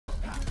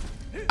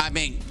I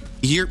mean,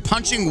 you're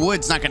punching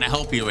wood's not going to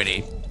help you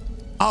any.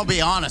 I'll be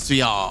honest with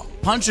y'all.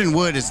 Punching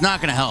wood is not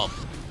going to help.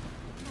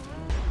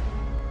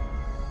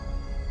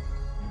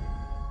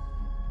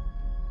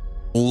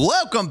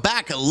 Welcome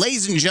back,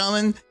 ladies and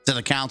gentlemen, to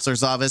the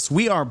counselor's office.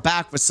 We are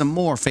back with some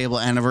more Fable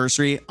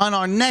Anniversary. On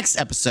our next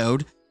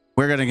episode,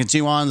 we're going to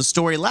continue on the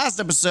story. Last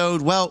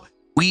episode, well,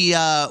 we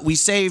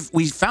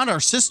found our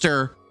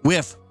sister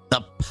with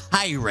the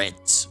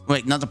pirate.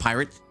 Wait, not the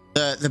pirate,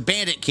 the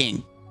bandit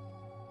king.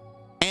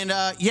 And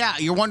yeah,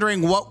 you're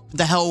wondering what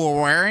the hell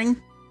we're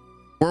wearing?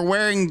 We're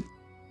wearing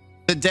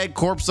the dead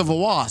corpse of a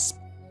wasp.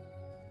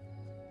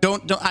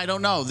 I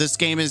don't know. This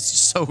game is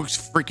so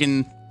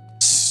freaking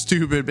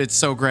stupid. It's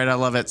so great. I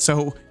love it.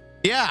 So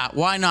yeah,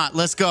 why not?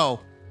 Let's go.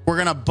 We're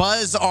gonna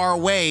buzz our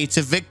way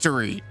to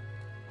victory.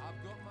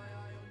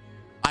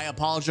 I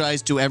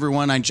apologize to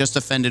everyone I just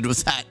offended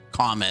with that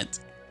comment,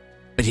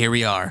 but here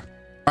we are.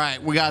 All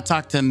right, we gotta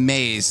talk to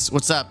Maze.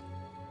 What's up?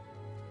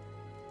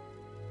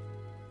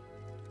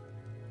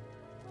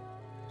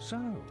 So,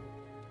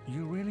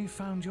 you really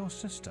found your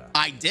sister?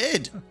 I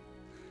did.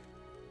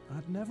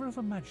 I'd never have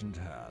imagined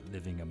her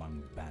living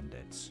among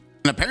bandits.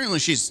 And apparently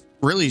she's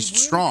really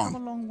strong. You've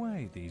come a long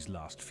way these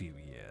last few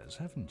years,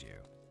 haven't you?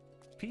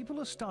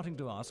 People are starting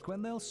to ask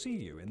when they'll see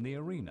you in the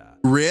arena.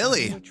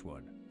 Really?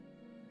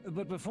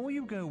 But before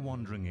you go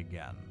wandering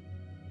again,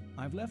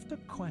 I've left a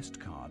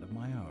quest card of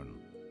my own.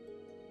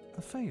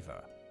 A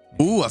favor.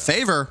 Ooh, a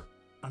favor.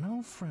 An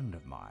old friend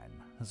of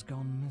mine has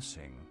gone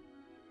missing.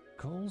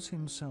 Calls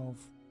himself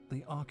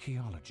the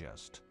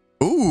archaeologist.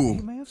 Ooh.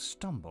 He may have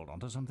stumbled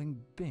onto something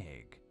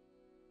big.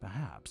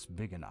 Perhaps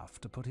big enough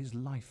to put his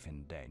life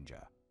in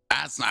danger.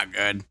 That's not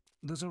good.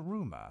 There's a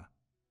rumor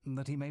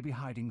that he may be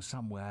hiding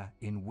somewhere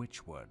in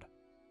Witchwood.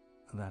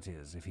 That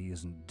is, if he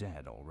isn't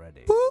dead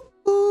already. You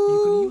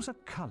can use a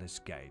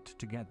Cullis gate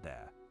to get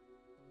there.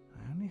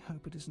 I only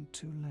hope it isn't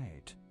too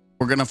late.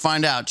 We're gonna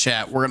find out,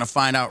 chat. We're gonna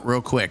find out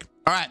real quick.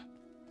 All right.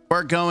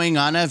 We're going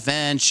on an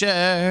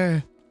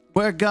adventure.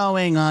 We're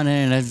going on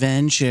an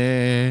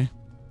adventure.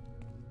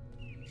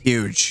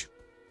 Huge.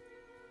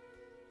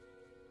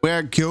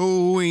 We're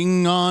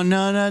going on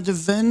an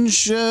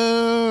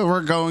adventure.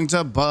 We're going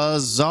to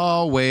buzz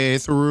our way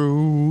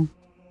through.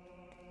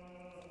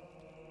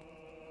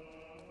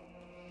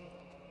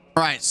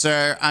 All right,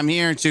 sir. I'm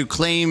here to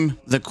claim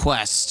the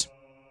quest.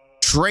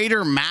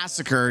 Traitor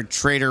massacre,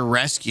 traitor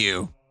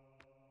rescue.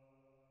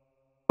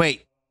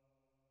 Wait.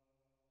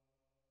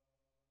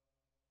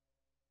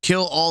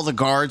 Kill all the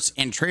guards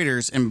and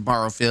traitors in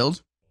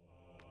Barrowfield.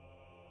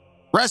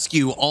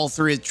 Rescue all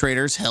 3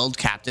 traitors held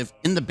captive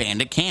in the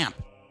bandit camp.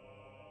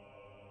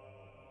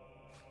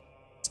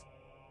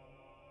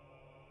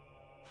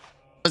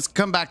 Let's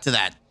come back to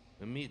that.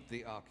 To meet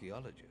the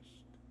archaeologist.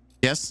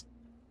 Yes.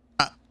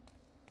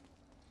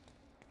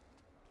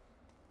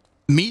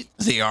 Meet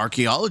the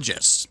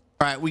archaeologist.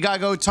 All right, we gotta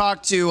go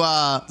talk to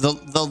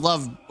the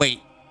love.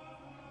 Wait,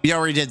 we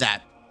already did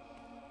that.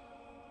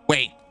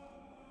 Wait.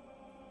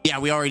 Yeah,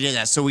 we already did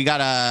that. So we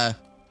gotta,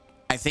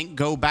 I think,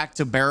 go back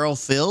to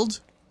Barrowfield.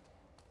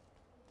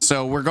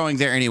 So we're going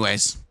there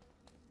anyways.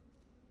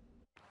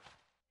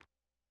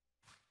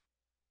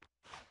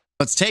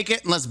 Let's take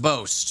it and let's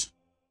boast.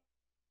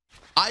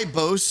 I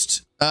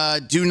boast,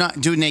 do not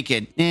do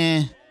naked.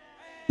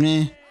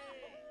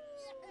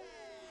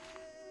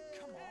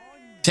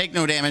 Take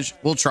no damage.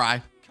 We'll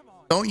try.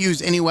 Don't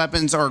use any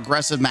weapons or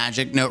aggressive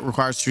magic. Note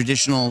requires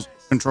traditional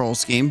control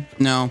scheme.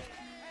 No.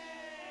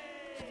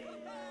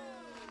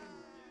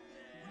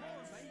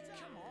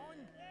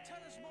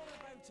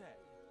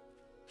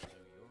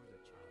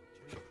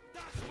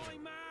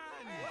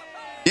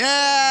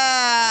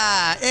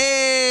 Yeah!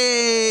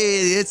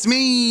 Hey, it's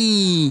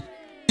me.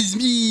 It's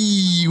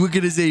me. What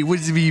can I say? What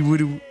is me?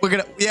 What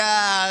can I?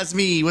 Yeah, that's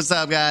me. What's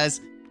up, guys?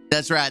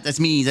 That's right. That's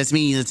me. That's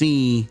me. That's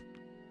me.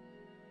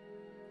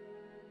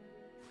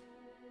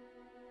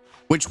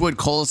 Witchwood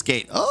Cullis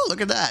Gate. Oh,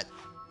 look at that.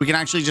 We can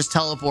actually just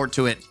teleport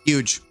to it.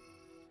 Huge.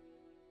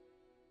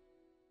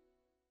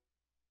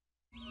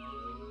 All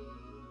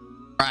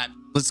right,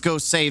 let's go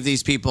save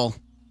these people.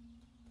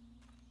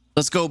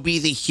 Let's go be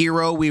the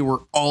hero we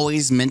were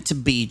always meant to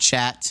be,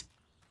 chat.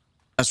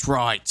 That's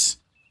right.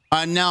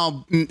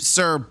 Now,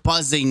 Sir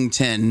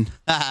Buzzington.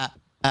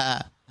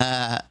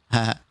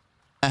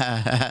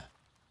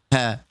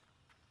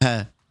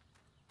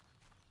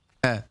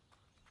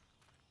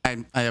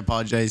 I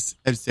apologize.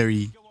 I'm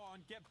sorry. Go on,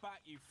 get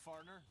back, you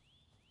foreigner.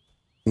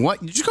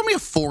 What? Did you call me a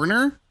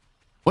foreigner?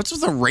 What's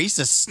with the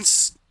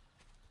racists?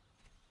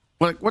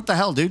 What the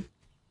hell, dude?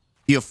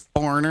 You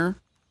foreigner?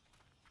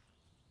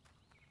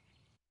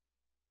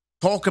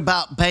 Talk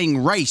about being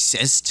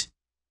racist.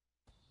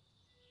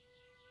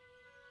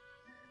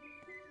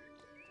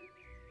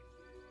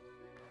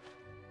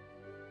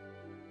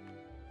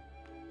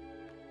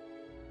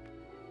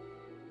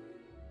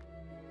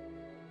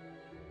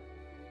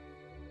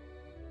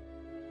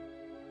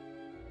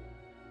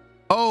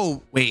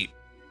 Oh, wait.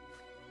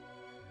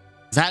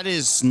 That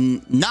is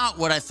not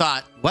what I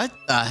thought. What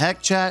the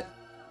heck, chat?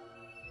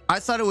 I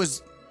thought it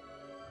was...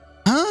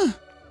 Huh?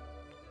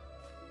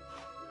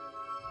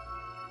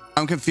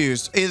 I'm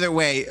confused. Either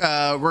way,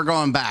 we're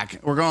going back.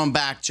 We're going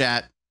back,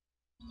 chat.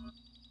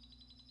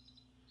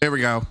 Here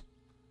we go.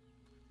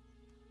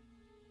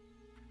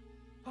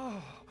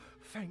 Oh,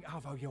 thank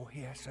Avo you're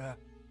here, sir.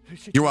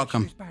 You're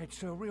welcome. It's bad,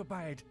 sir, real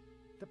bad.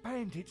 The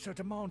bandits are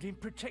demanding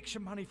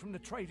protection money from the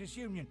Traders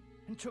Union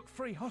and took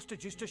 3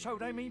 hostages to show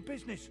they mean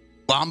business.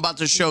 Well, I'm about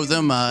to show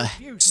them a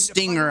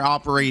stinger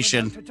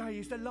operation. Today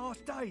is the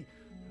last day.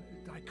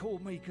 They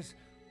called me because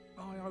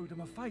I owed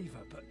them a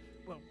favour, but,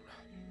 well...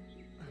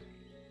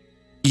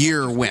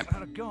 You're a wimp. I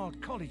had a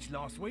guard college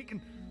last week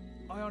and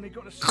I only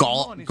got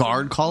a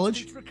guard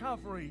college?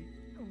 Recovery.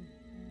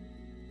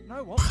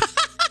 No, what?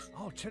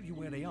 I'll tell you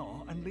where they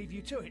are and leave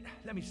you to it.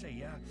 Let me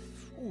see.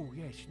 Oh,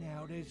 yes,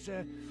 now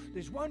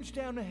there's ones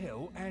down the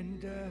hill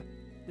and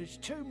there's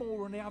 2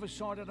 more on the other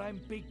side of them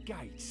big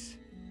gates.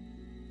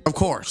 Of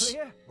course.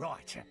 Clear?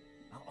 Right.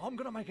 I'm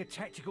going to make a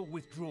tactical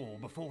withdrawal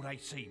before they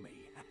see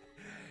me.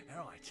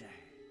 Right.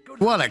 Good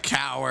What luck. a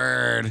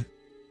coward.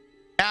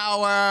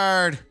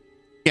 Coward.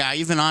 Yeah,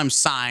 even I'm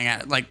sighing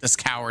at like this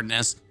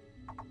cowardness.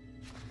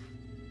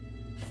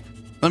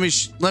 Let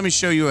me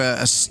show you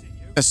a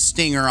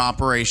stinger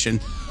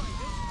operation.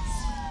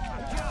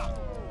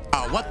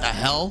 Oh, what the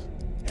hell?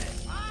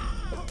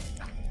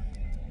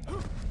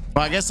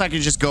 Well, I guess I could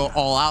just go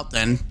all out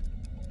then.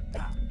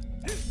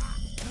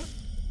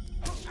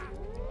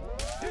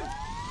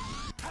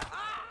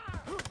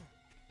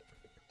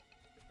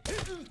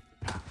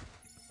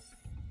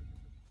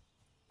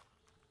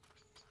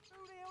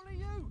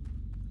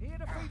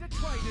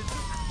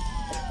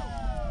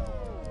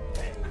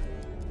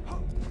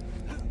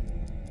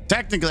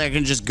 Technically, I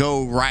can just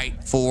go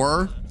right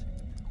for...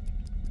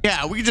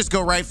 Yeah, we can just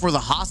go right for the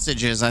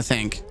hostages, I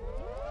think.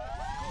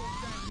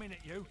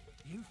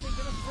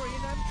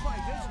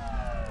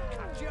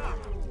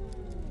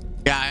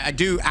 Yeah, I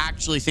do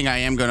actually think I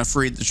am going to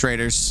free the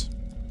traders.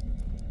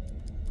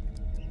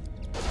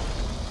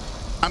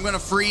 I'm going to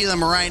free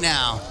them right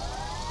now.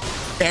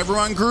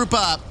 Everyone group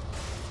up.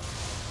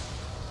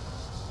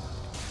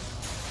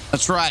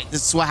 That's right.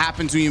 This is what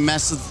happens when you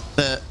mess with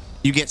the...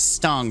 You get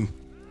stung.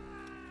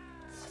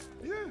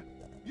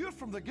 You're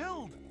from the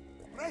guild.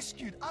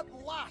 Rescued at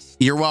last.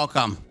 You're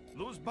welcome.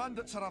 Those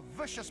bandits are a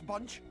vicious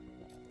bunch.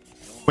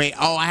 Wait,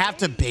 oh, I have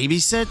to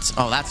babysit?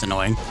 Oh, that's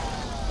annoying.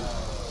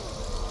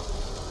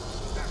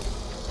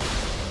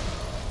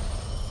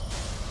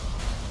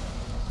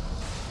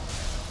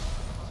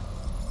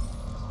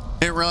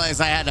 Didn't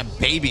realize I had to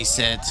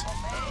babysit.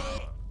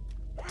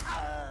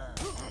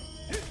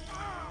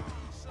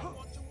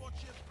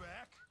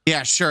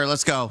 Yeah, sure,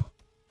 let's go.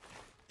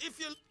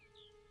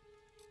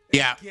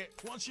 Yeah,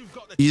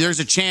 there's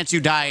a chance you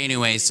die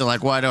anyway, so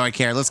like, why do I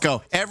care? Let's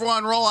go.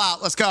 Everyone roll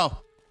out. Let's go.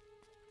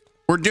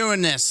 We're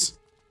doing this.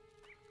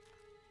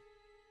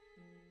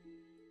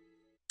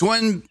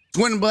 Twin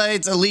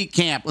Blades Elite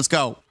Camp. Let's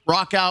go.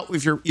 Rock out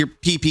with your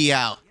PP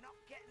out.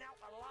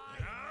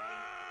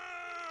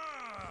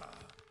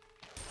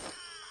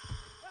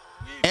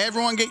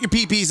 Everyone get your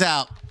PPs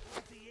out.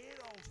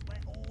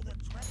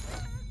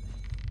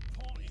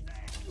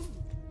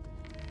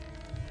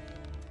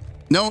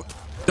 No,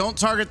 don't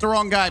target the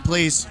wrong guy,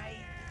 please.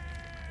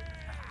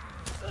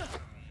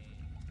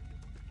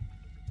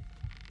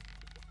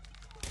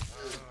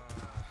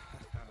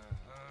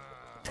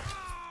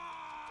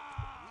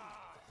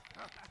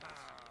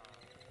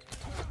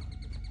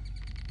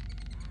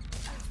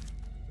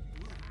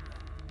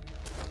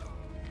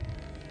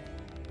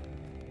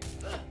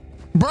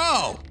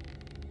 Bro!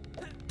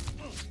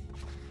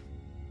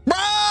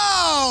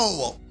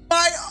 Bro!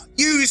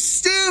 You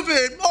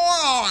stupid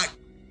moron!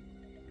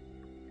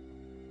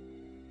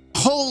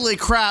 Holy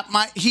crap,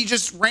 he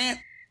just ran.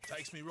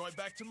 Takes me right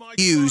back to my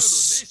you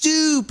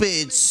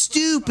stupid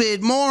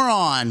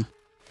moron.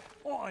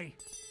 Oi.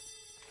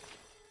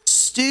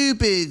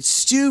 Stupid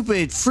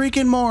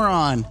freaking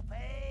moron.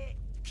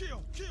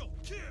 Kill.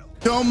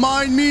 Don't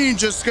mind me,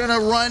 just gonna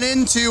run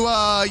into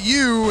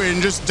you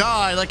and just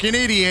die like an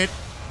idiot.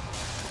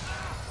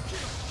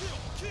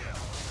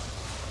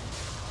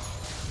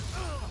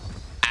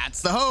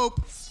 That's the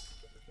hope.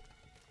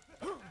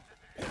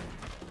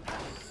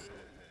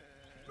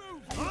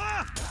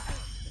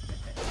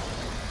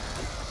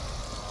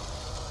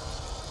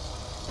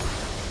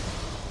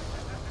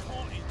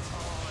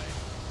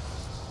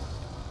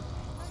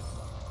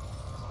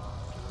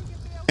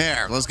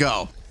 There, let's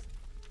go.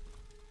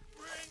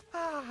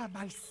 Ah,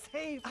 my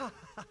save.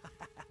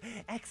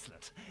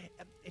 Excellent.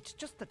 It's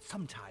just that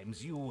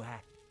sometimes you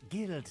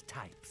guild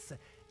types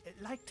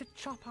like to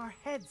chop our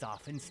heads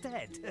off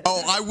instead.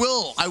 Oh, I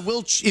will.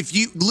 If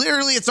you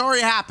literally, it's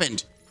already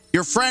happened.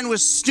 Your friend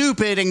was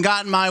stupid and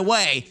got in my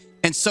way,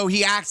 and so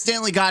he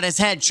accidentally got his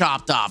head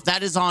chopped off.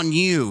 That is on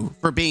you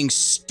for being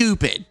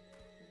stupid.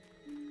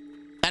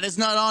 That's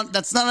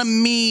not a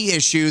me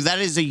issue. That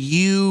is a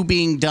you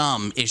being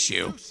dumb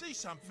issue. You see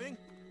something?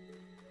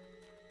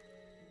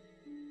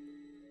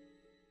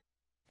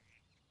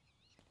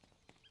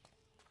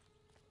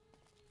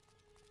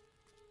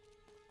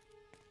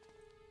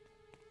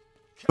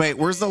 Wait,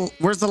 where's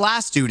the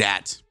last dude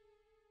at?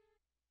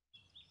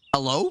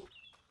 Hello?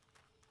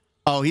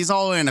 Oh, he's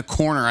all in a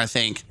corner, I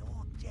think.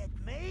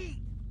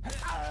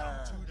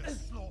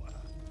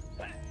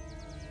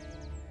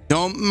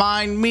 Don't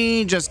mind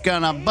me, just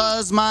gonna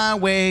buzz my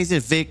way to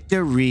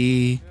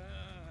victory.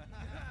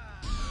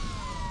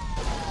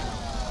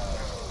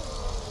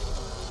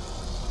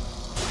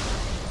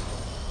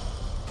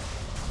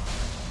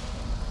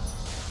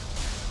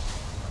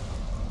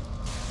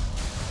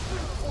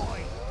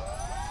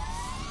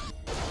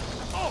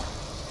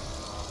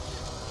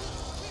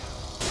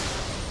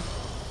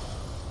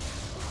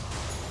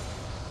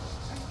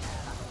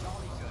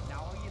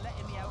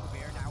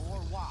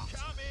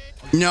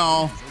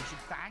 No.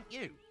 Thank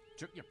you.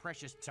 Took your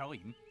precious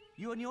time.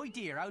 You any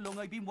idea how long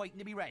I've been waiting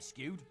to be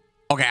rescued?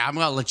 Okay, I'm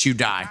gonna let you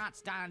die. Can't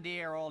stand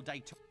here all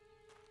day.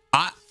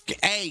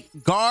 Hey,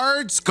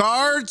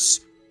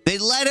 guards. They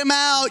let him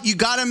out. You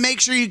gotta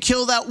make sure you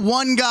kill that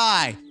one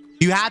guy.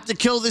 You have to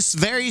kill this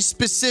very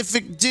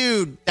specific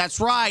dude. That's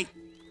right.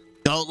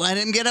 Don't let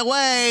him get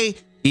away.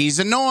 He's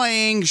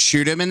annoying.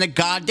 Shoot him in the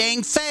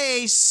goddamn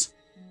face.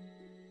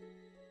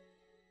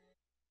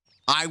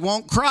 I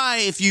won't cry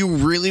if you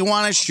really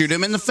want to shoot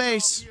him in the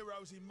face.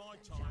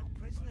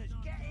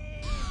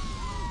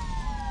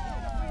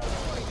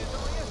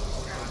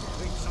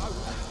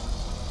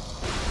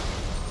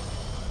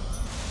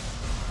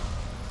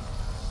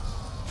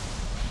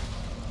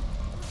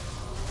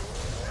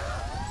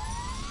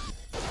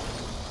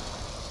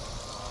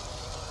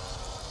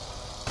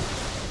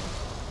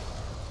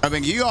 I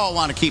mean, you all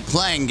want to keep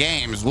playing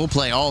games. We'll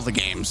play all the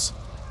games.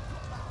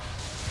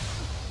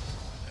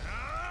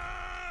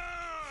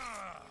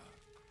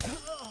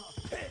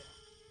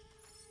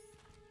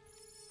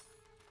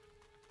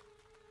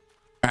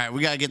 All right,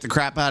 we got to get the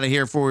crap out of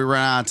here before we run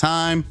out of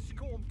time.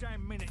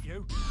 Damn minute,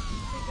 you.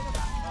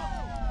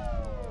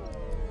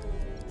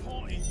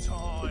 Party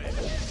time.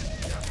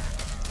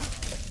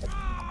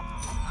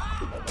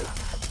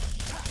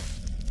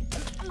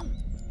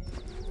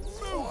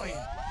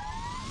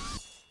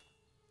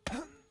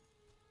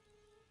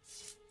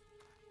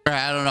 All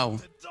right, I don't know.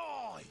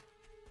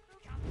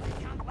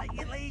 Can't let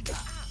you leave.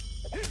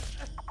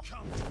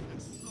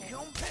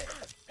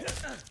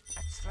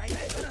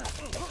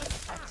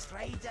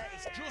 Trader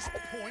is just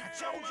point. I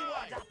told you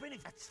what'd happen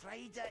if a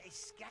trader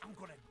is I'm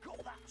gonna gut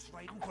that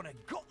trade. I'm gonna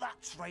gut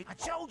that trade. I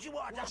told you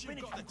what'd happen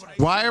if I'm gonna.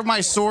 Why are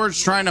my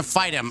swords trying to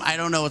fight him? I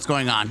don't know what's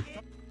going on.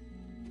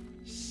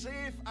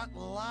 Safe at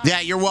last.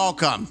 Yeah, you're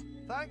welcome.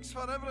 Thanks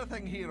for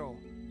everything, hero.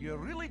 You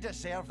really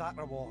deserve that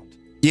reward.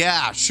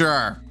 Yeah,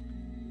 sure.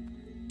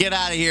 Get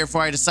out of here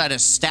before I decide to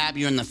stab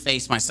you in the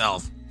face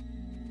myself.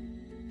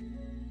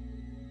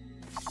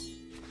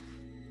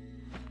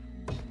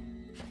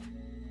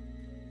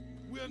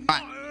 We're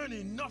not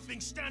earning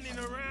nothing standing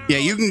around. Yeah,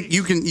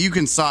 you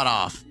can sod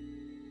off.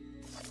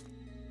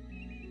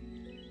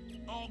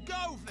 I'll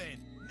go then.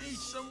 Need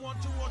someone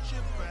to watch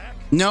your back.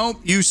 Nope,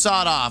 you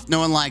sawed off. No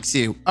one likes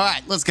you. All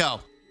right, let's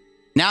go.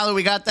 Now that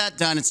we got that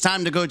done, it's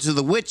time to go to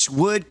the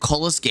Witchwood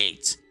Cullis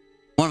Gate.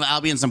 One of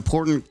Albion's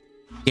important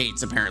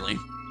gates, apparently.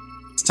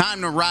 It's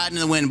time to ride in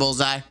the wind,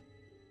 Bullseye.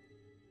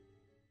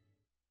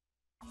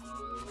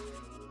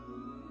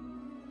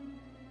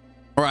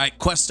 All right,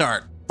 quest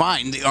start.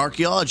 Find the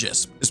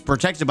archaeologist. It's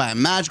protected by a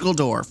magical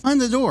door.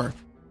 Find the door.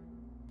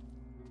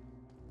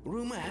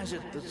 Rumor has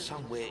it that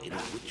somewhere in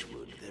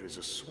Witchwood there is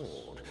a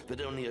sword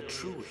that only a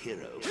true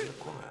hero can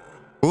acquire.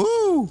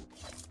 Ooh.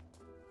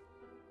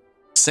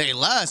 Say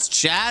less,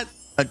 chat.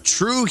 A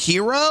true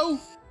hero?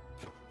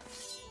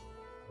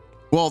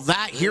 Well,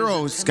 that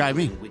hero's got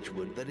me.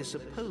 Witchwood that is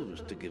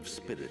supposed to give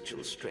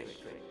spiritual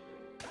strength.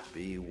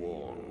 Be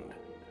warned.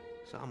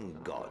 Some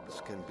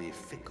gods can be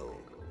fickle.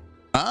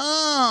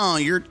 Oh,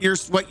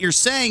 what you're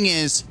saying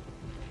is,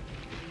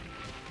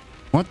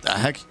 what the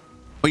heck?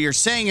 What you're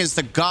saying is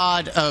the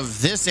god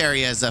of this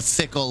area is a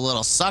fickle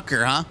little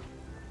sucker, huh?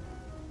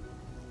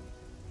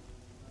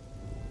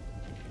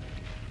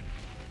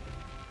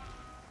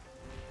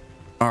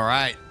 All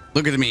right,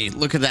 look at me.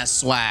 Look at that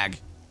swag.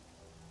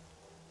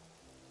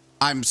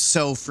 I'm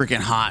so freaking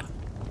hot.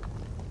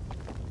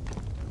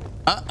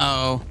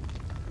 Uh-oh.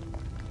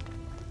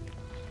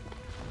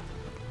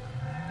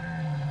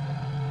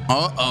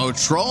 Uh-oh,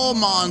 troll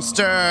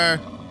monster.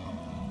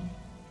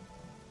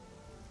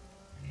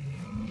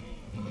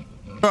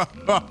 How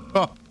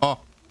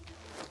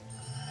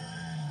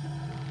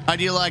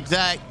do you like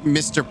that,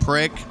 Mr.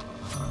 Prick?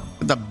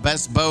 The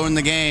best bow in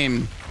the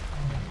game.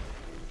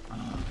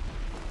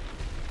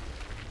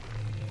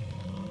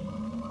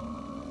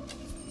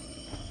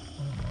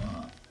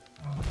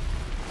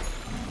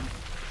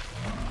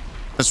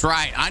 That's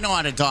right. I know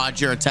how to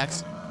dodge your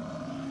attacks.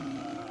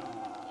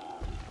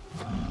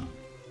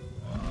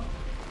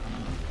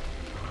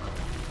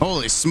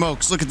 Holy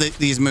smokes. Look at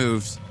these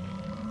moves.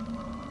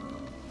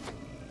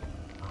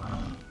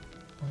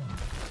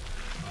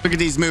 Look at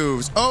these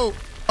moves. Oh,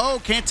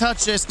 can't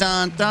touch this.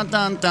 Dun, dun,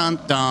 dun, dun,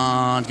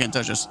 dun. Can't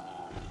touch this.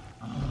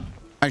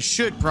 I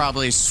should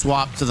probably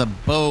swap to the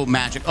bow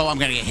magic. Oh, I'm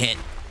going to get hit.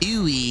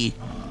 Ewy.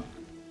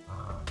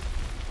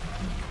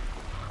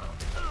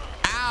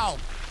 Ow.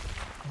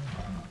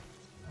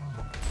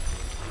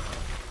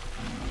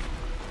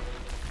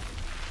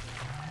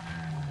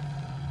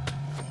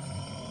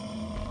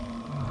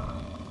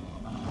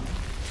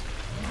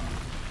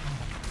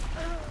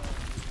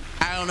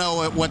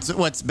 know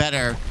what's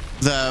better,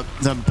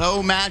 the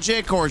bow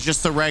magic or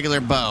just the regular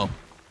bow.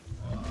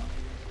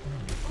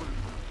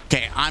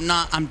 Okay,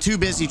 I'm too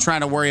busy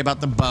trying to worry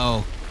about the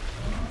bow.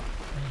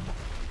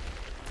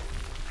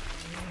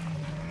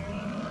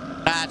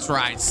 That's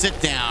right.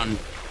 Sit down.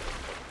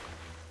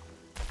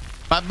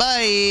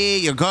 Bye-bye.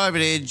 You're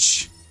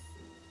garbage.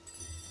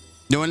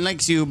 No one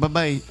likes you.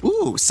 Bye-bye.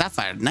 Ooh,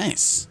 sapphire.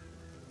 Nice.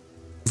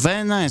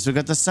 Very nice. We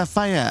got the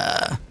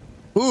sapphire.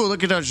 Ooh,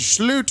 look at that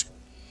sloot.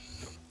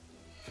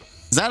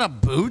 Is that a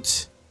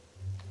boot?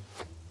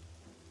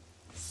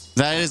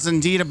 That is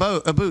indeed a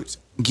boot.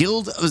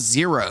 Guild of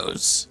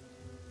Zeros.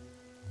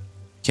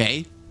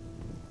 Okay.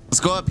 Let's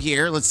go up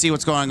here. Let's see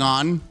what's going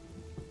on.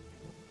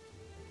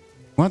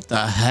 What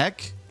the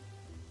heck?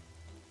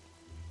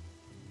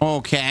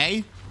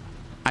 Okay.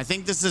 I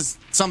think this is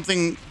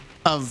something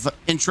of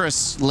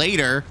interest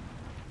later.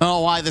 I don't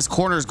know why this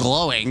corner is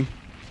glowing.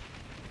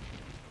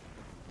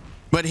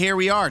 But here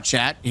we are,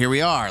 chat. Here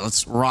we are.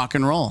 Let's rock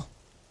and roll.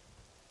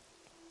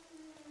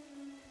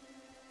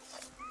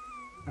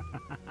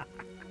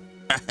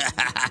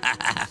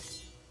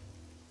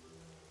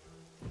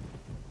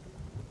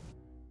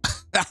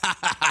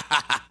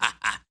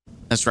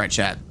 That's right,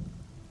 chat.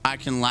 I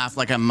can laugh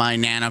like a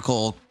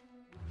maniacal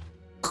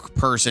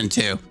person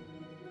too.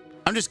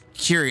 I'm just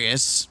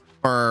curious,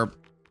 for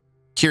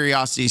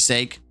curiosity's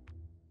sake.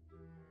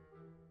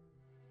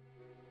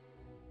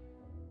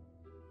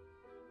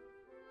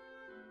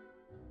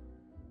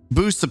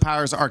 Boost the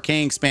powers of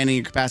arcane, expanding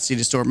your capacity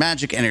to store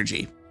magic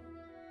energy.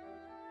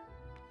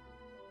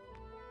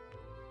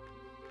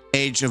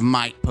 Age of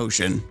Might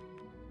potion.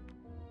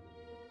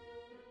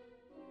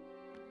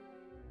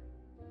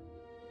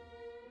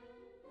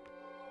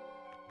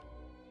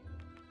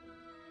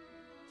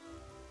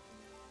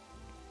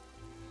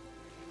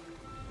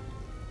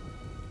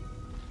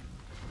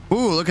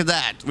 Ooh, look at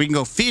that. We can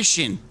go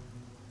fishing.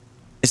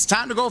 It's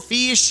time to go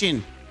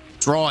fishing.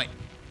 That's right.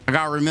 I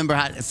gotta remember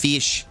how to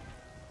fish.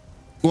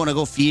 You wanna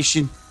go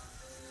fishing?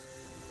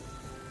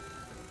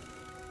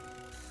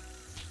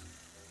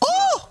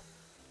 Oh!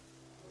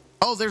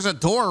 Oh, there's a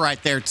door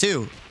right there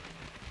too.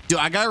 Dude,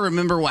 I gotta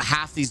remember what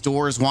half these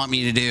doors want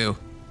me to do.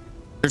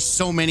 There's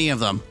so many of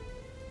them.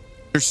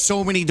 There's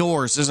so many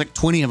doors. There's like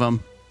 20 of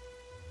them.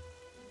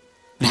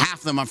 And half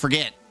of them I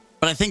forget.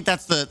 But I think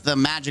that's the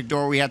magic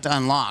door we have to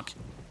unlock.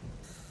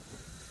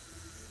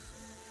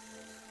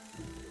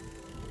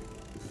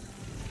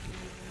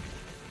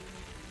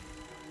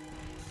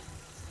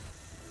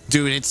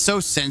 Dude, it's so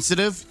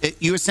sensitive.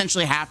 You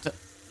essentially have to...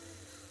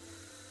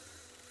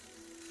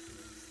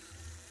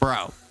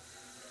 Bro.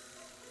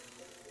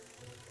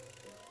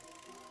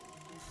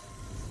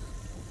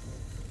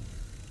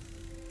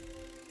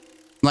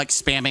 Like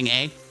spamming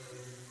A.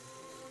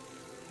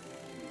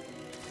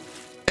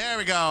 There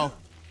we go.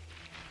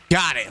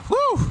 Got it.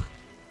 Woo!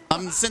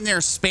 I'm sitting there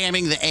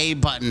spamming the A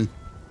button.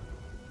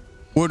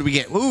 What did we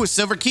get? Ooh, a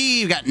silver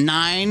key. We got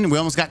 9. We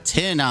almost got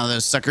 10 out of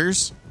those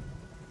suckers.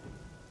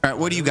 All right,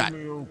 what do you got?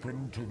 Only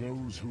open to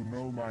those who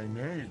know my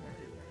name.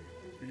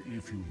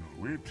 If you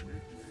know it,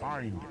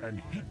 find and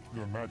hit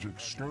the magic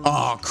stone.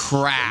 Oh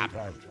crap,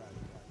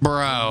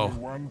 bro! Only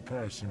one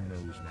person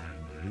knows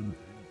my name,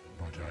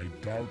 but I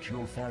doubt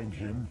you'll find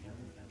him,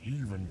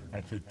 even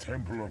at the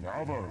Temple of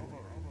Avo.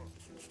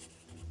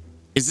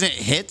 Isn't it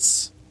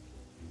hits?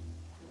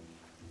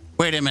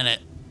 Wait a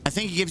minute. I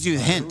think it gives you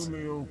the hint.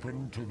 Only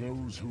open to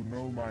those who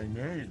know my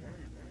name.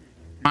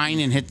 Mine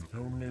and hit.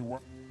 Only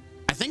one.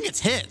 I think it's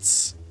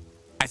hits.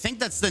 I think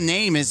that's the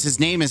name. His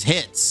name is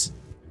Hits.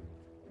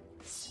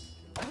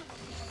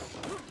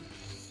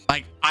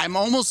 Like, I'm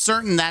almost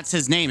certain that's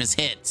his name is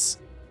Hits.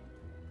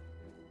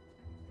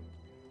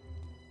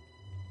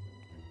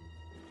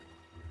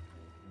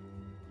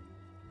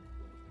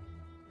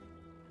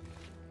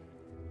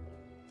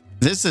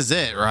 This is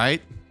it,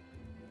 right?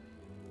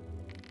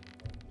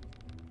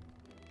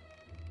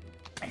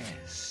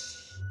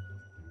 S.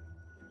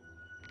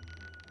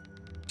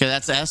 Okay,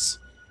 that's S.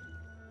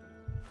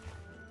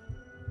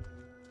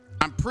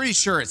 I'm pretty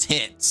sure it's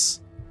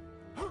Hits.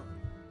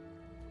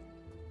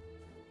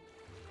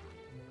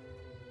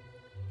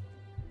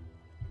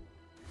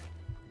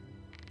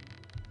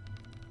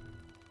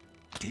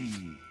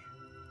 T.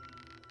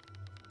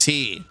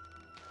 T.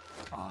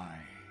 I.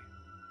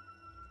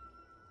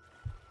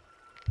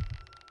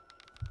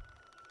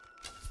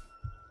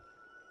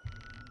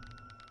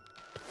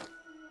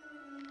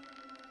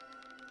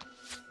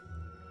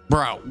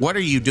 Bro, what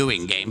are you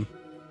doing, game?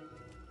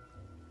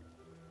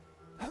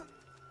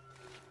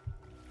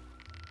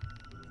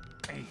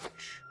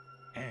 H.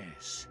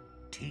 S.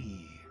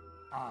 T.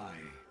 I.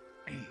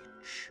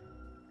 H.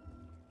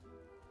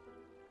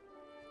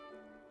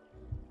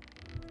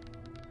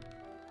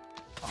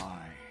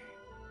 I.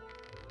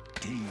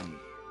 T.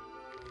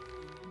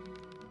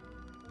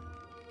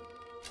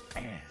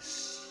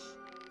 S.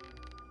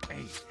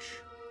 H.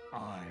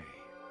 I.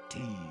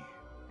 T.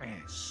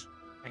 S.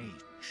 H.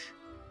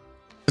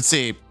 Let's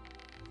see.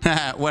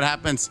 What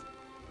happens?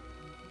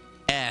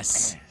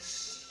 S.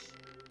 S.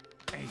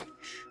 H.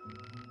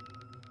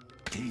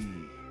 T.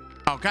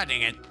 Oh, god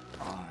dang it.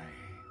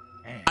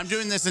 I'm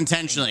doing this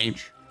intentionally.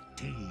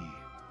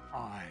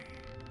 T-I.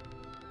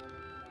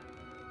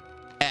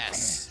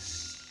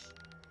 S.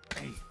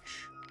 H-I-D-S-H-I.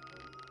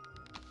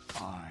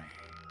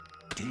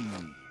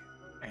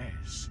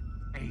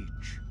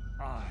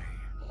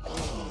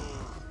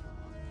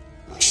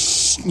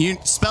 Shh, you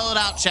spell it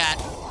out, chat.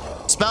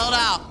 Spell it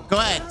out. Go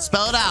ahead.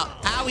 Spell it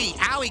out. Owie.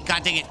 Owie.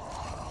 God dang it.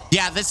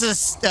 Yeah, this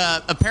is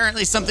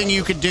apparently something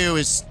you could do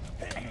is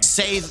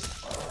say,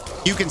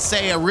 you can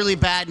say a really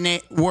bad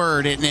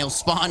word and it'll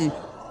spawn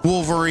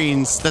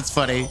Wolverines. That's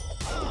funny.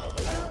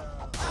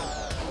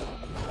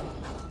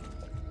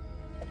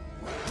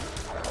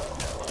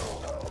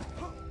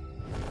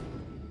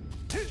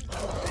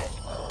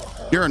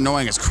 You're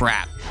annoying as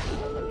crap.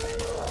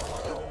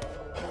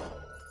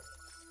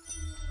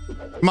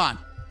 Come on.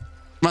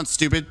 Come on,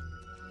 stupid.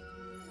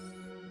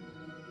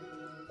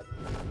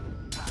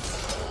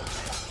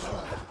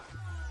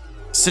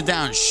 Sit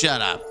down and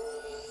shut up.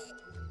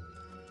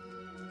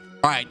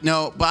 All right,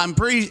 no, but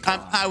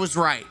I was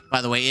right,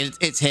 by the way.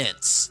 It's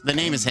Hits. The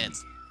name is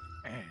Hits.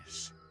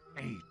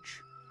 S-H-I-T.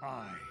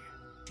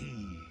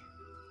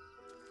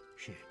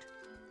 Shit.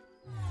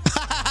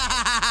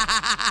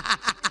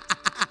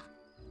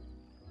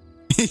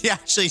 He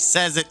actually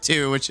says it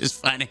too, which is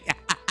funny.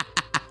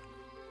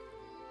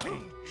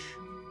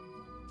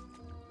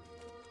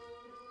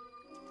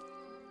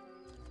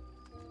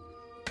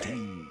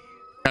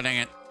 God dang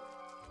it.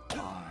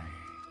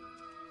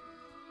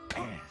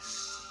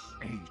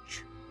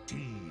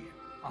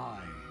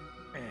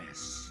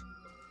 I-S-H-T-I-S.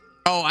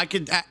 Oh, I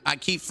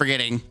keep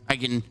forgetting.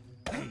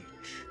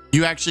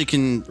 You actually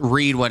can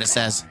read what it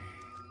says.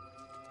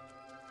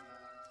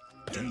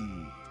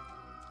 H-I-T-S.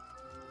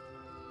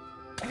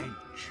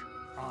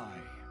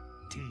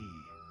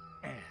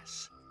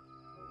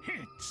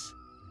 Hits.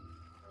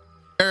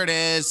 There it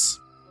is.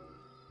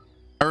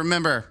 I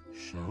remember.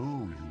 So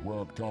you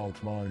worked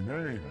out my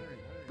name.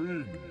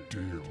 Big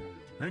deal.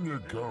 In you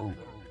go.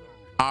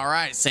 All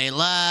right, say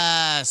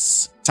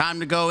less. Time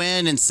to go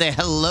in and say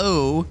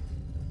hello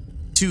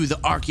to the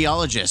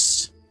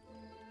archaeologist.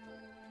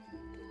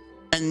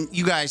 And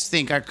you guys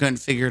think I couldn't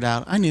figure it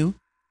out. I knew.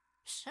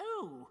 So,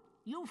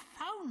 you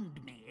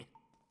found me.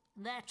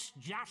 That's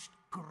just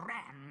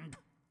grand.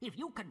 If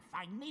you can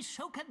find me,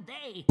 so can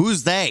they.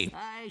 Who's they?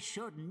 I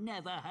should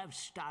never have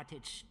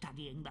started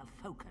studying the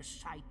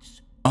focus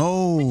sites.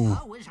 Oh.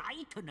 How was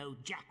I to know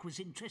Jack was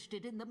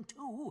interested in them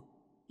too?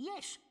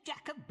 Yes,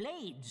 Jack of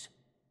Blades.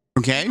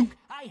 Okay. Look,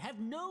 I have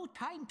no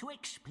time to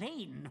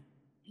explain.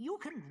 You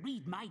can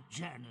read my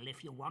journal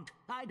if you want.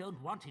 I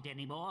don't want it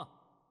anymore.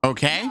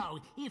 Okay. Now,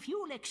 if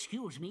you'll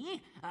excuse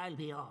me, I'll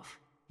be off.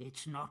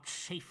 It's not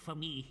safe for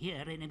me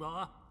here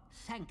anymore.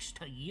 Thanks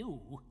to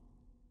you.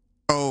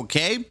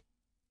 Okay.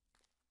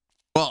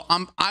 Well,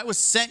 I was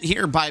sent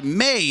here by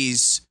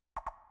Maze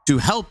to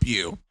help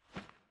you.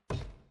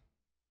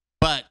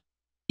 But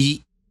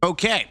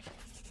okay.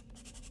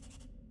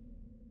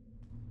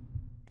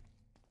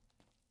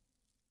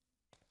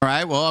 All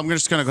right, well, I'm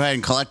just going to go ahead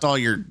and collect all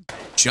your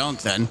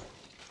junk then.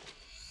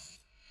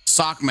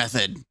 Sock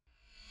method.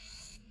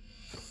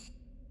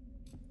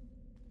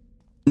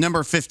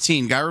 Number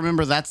 15. Gotta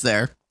remember that's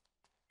there.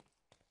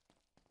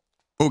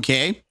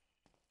 Okay.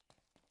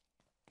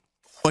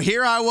 Well,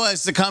 here I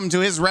was to come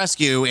to his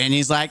rescue, and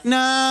he's like, no,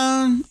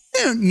 I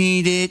don't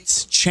need it.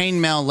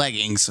 Chainmail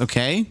leggings,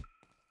 okay?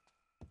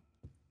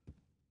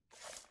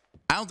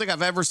 I don't think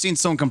I've ever seen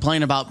someone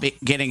complain about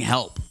getting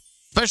help,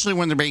 especially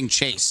when they're being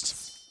chased.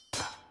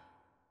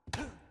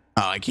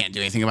 Oh, I can't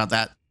do anything about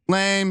that.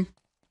 Lame.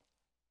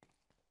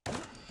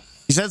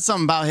 He said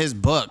something about his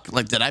book.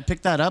 Like, did I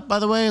pick that up, by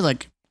the way?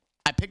 Like,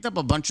 I picked up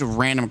a bunch of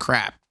random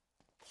crap.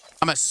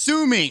 I'm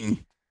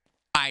assuming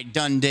I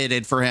done did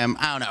it for him.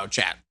 I don't know,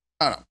 chat.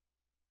 I don't know.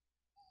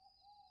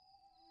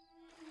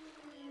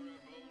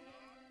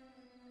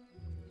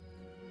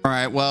 All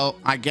right, well,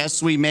 I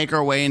guess we make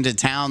our way into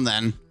town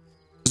then.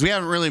 Because we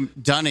haven't really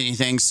done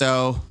anything,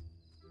 so...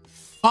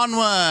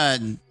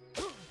 Onward!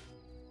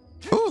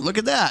 Ooh, look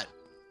at that.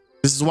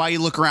 This is why you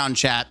look around,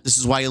 chat. This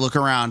is why you look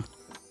around.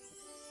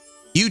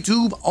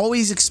 YouTube,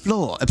 always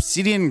explore.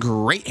 Obsidian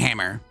Great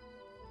Hammer.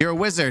 You're a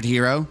wizard,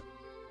 hero.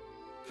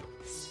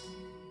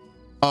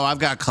 Oh, I've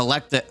got to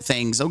collect the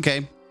things.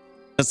 Okay.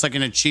 That's like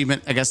an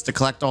achievement, I guess, to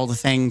collect all the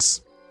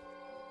things.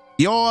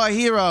 You're a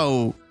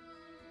hero.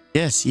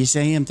 Yes, yes,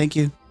 I am. Thank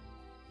you.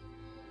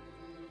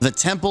 The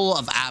Temple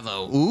of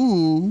Avo.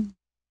 Ooh.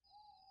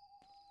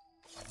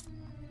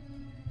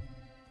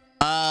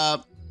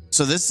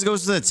 So this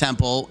goes to the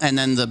temple, and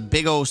then the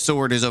big old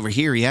sword is over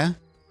here, yeah?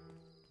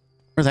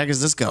 Where the heck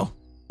does this go?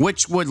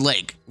 Witchwood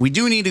Lake. We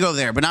do need to go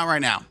there, but not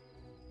right now.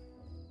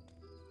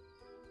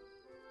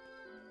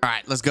 All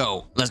right, let's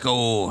go. Let's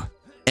go.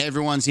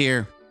 Everyone's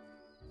here.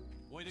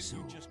 Why don't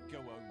you just go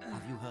over?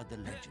 Have you heard the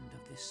legend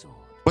of this sword?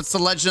 What's the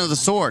legend of the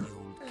sword? The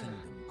old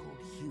kingdom called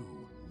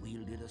Hugh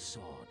wielded a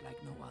sword like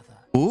no other.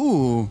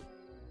 Ooh.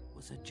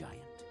 Was a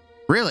giant.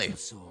 Really? The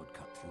sword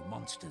cut through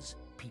monsters,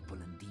 people,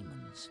 and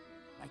demons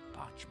like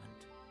parchment.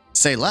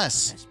 Say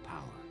less. Possessed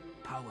power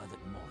that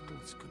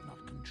mortals could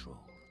not control.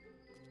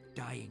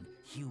 Dying,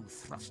 Hugh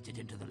thrust it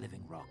into the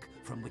living rock,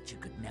 from which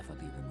it could never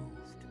be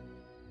removed.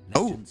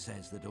 Legend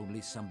says that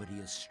only somebody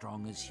as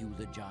strong as Hugh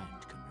the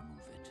Giant can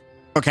remove it.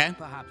 Okay.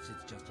 Perhaps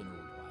it's just an old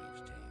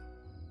wives' tale.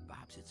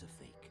 Perhaps it's a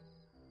fake.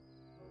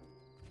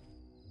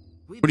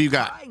 What do you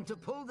got? Trying to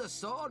pull the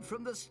sword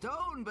from the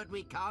stone, but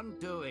we can't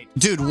do it.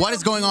 Dude, what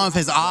is going on with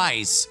his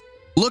eyes?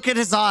 Look at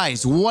his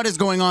eyes. What is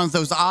going on with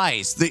those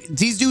eyes?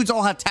 These dudes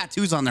all have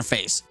tattoos on their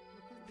face.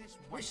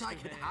 Wish I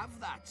could have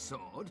that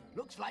sword.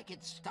 Looks like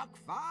it's stuck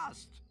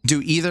fast.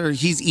 Dude, either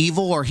he's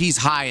evil or he's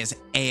high as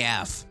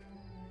AF.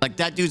 Like,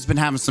 that dude's been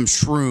having some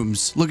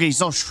shrooms. Look,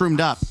 he's all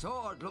shroomed up.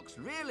 Sword looks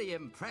really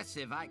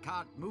impressive. I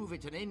can't move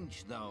it an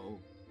inch, though.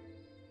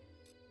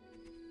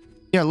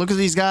 Yeah, look at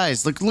these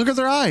guys. Look at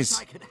their eyes.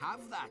 I could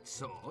have that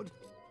sword.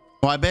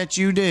 Well, I bet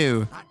you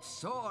do. That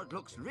sword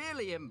looks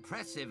really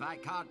impressive. I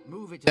can't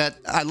move it.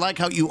 I like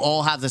how you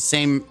all have the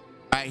same. All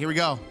right, here we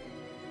go.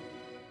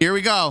 Here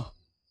we go.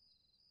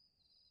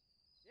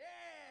 Yeah.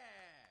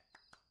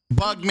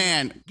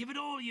 Bugman. Give it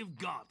all you've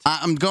got.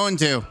 I'm going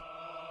to.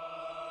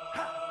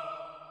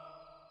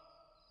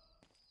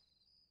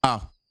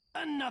 Oh.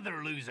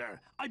 Another loser.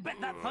 I bet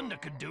that Thunder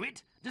could do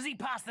it. Does he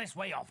pass this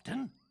way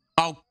often?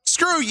 Oh,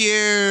 screw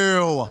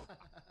you.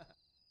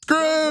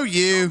 Screw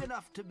you.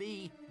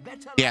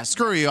 Yeah,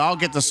 screw you. I'll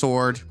get the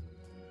sword.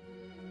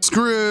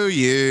 Screw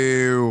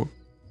you.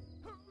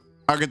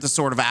 I'll get the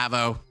sword of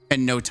Avo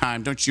in no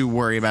time. Don't you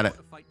worry about it.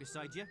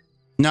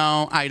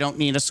 No, I don't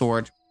need a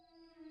sword.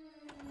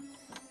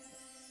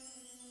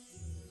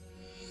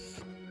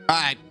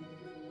 All right.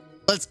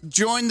 Let's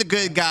join the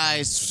good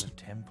guys. The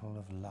Temple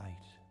of Light.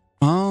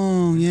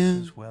 Oh, yeah.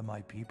 This is where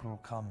my people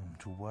come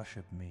to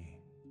worship me.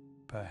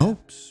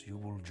 Perhaps you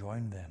will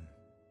join them.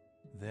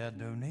 Their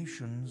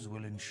donations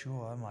will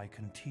ensure my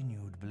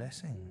continued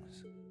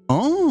blessings.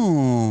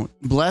 Oh,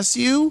 bless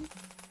you?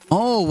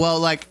 Oh, well,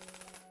 like,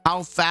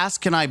 how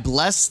fast can I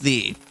bless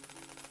thee?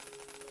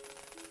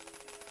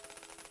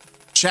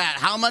 Chat,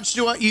 how much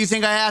do you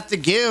think I have to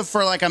give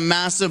for like a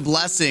massive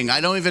blessing?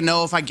 I don't even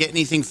know if I get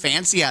anything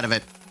fancy out of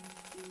it.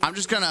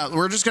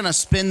 We're just gonna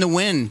spin the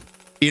win.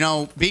 You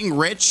know, being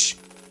rich.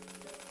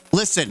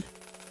 Listen,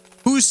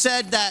 who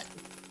said that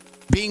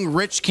being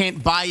rich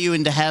can't buy you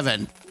into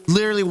heaven?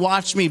 Literally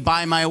watch me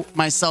buy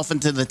myself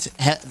into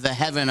the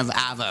heaven of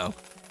Avo.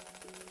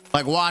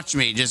 Like, watch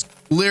me. Just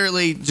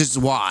literally just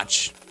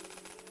watch.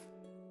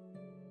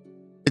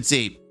 Let's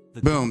see.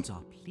 The Boom. gods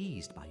are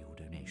pleased by your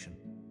donation.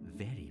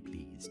 Very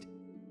pleased.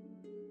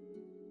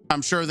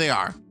 I'm sure they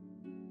are.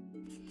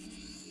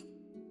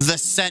 The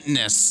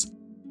Sentinus.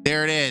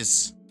 There it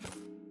is.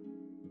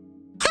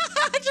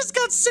 I just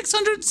got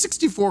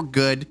 664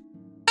 good.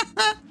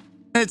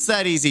 It's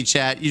that easy,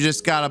 chat. You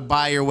just gotta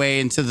buy your way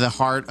into the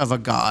heart of a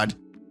god.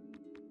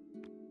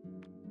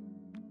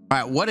 All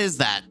right, what is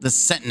that? The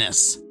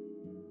Sentinus.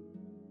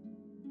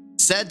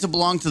 Said to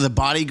belong to the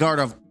bodyguard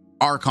of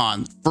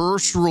Archon,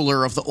 first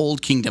ruler of the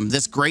Old Kingdom.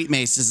 This great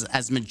mace is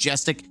as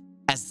majestic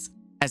as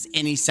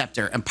any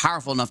scepter and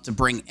powerful enough to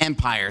bring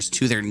empires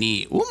to their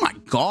knee. Oh my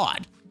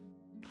god.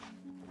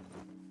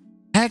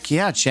 Heck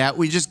yeah, chat.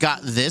 We just got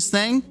this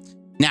thing.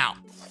 Now,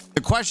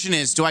 the question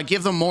is, do I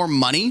give them more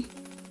money?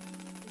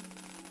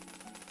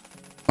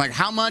 Like,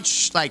 how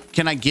much, like,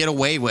 can I get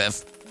away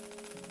with?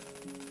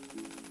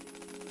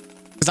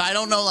 Because I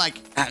don't know, like,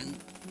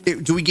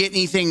 do we get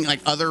anything, like,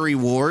 other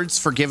rewards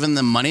for giving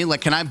them money? Like,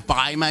 can I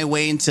buy my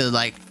way into,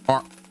 like,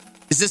 or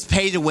is this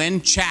pay to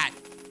win? Chat,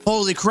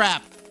 holy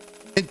crap.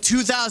 In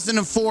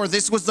 2004,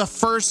 this was the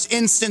first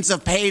instance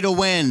of pay to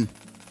win.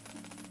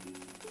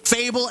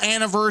 Fable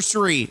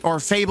Anniversary, or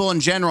Fable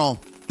in general.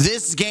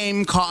 This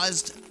game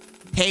caused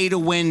pay to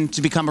win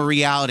to become a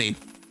reality.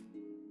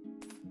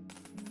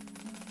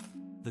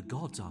 The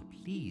gods are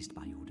pleased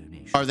by your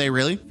donation. Are they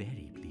really?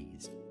 Very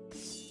pleased.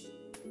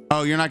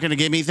 Oh, you're not going to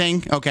give me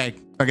anything? Okay,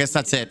 I guess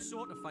that's it.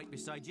 Sort of fight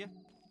beside you.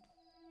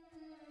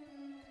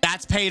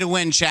 That's pay to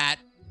win, chat.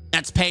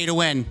 That's pay to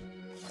win.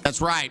 That's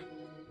right.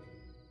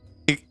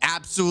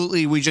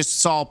 Absolutely, we just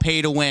saw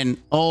pay to win.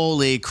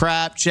 Holy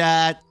crap,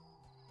 chat.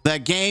 The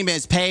game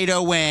is pay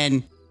to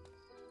win.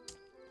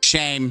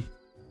 Shame.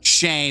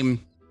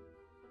 Shame.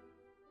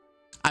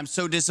 I'm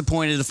so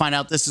disappointed to find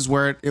out this is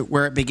where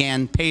it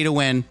began. Pay to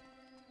win.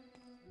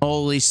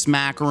 Holy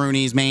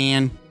smackaroonies,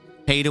 man.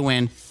 Pay to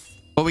win.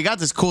 But we got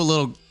this cool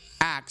little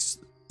axe.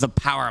 The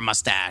power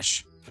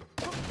mustache.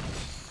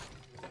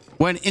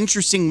 What an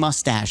interesting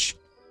mustache.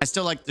 I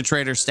still like the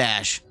trader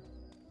stash.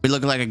 We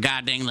look like a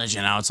goddamn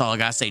legend. Now that's all I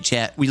gotta say,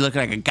 chat. We look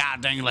like a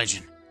goddamn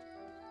legend.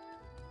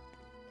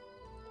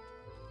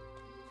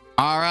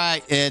 All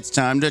right, it's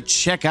time to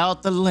check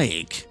out the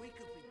lake.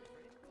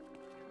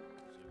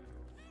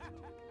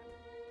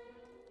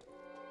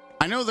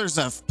 I know there's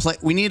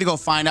we need to go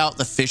find out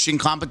the fishing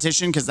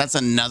competition because that's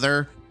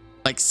another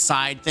like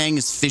side thing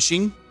is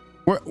fishing.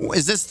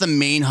 Is this the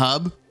main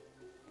hub?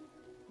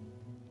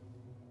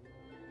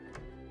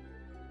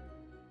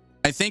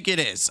 I think it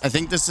is. I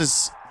think this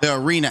is the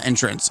arena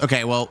entrance.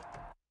 Okay, well,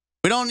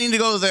 we don't need to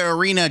go to the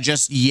arena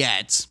just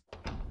yet,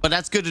 but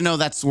that's good to know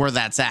that's where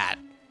that's at.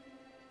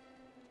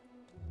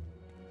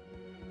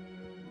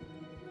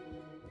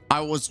 I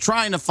was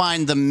trying to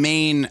find the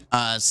main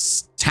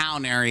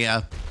town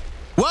area.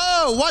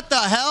 Whoa, what the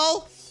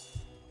hell?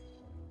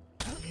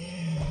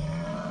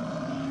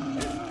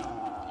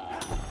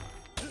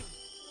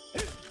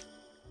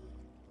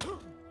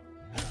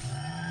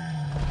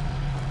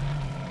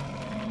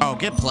 Oh,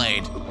 get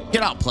played.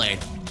 Get outplayed.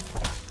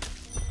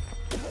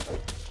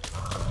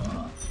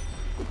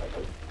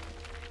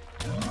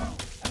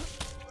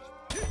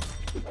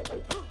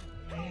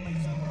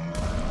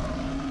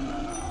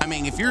 I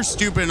mean, if you're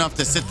stupid enough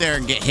to sit there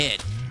and get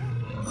hit.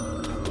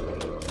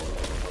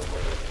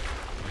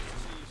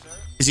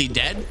 Is he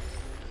dead?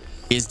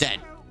 He's dead.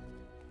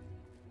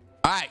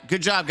 All right,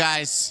 good job,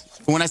 guys.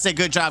 When I say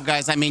good job,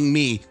 guys, I mean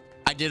me.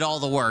 I did all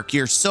the work.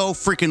 You're so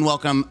freaking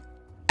welcome.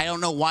 I don't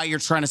know why you're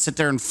trying to sit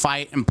there and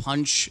fight and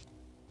punch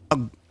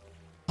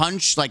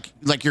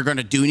like you're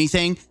gonna do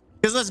anything.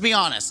 Because let's be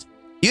honest,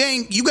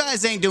 you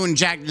guys ain't doing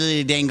jack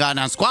dang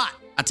goddamn squat.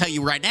 I'll tell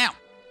you right now.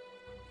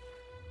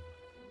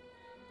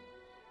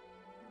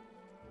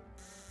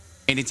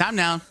 Anytime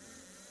now.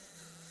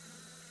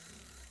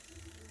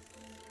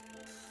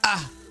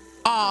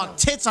 Oh,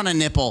 tits on a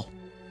nipple.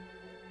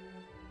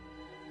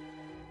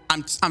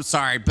 I'm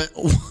sorry, but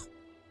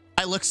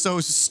I look so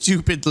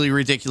stupidly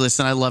ridiculous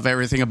and I love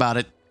everything about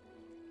it.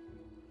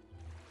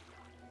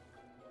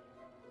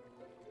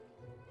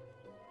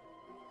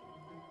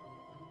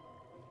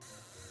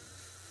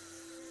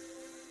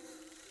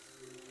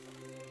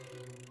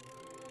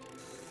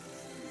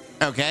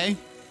 Okay.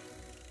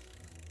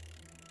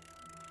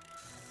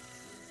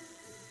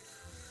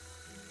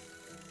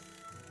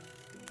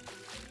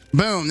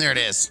 Boom, there it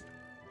is.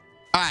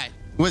 All right,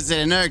 was it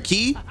another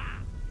key?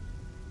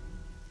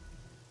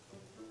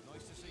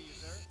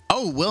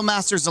 Oh,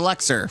 Willmaster's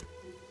elixir.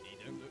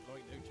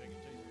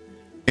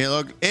 It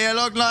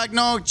looked like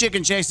no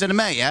chicken chaser to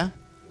me, yeah?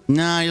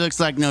 No, he looks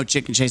like no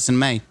chicken chasing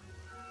me.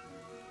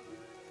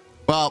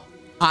 Well,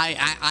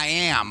 I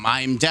am.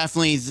 I'm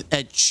definitely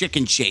a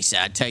chicken chaser,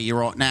 I tell you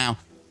right now.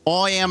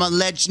 I am a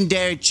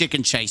legendary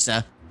chicken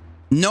chaser.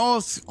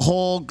 North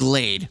Hall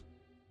Glade.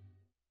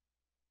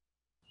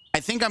 I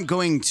think I'm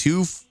going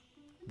too...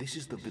 This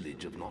is the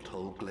village of North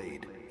Hall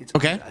Glade. It's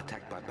okay.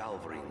 Attacked by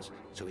Balverines,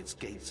 so its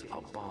gates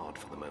are barred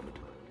for the moment.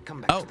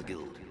 Come back to the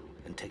guild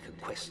and take a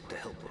quest to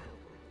help them.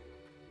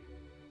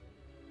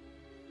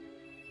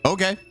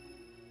 Okay.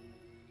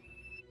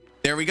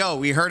 There we go.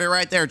 We heard it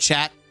right there,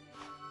 chat.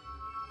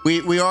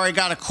 We already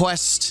got a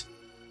quest.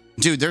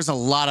 Dude, there's a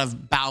lot of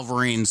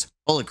Balverines.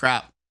 Holy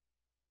crap.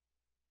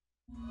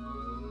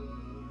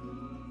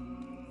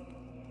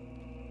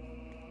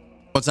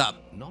 What's up?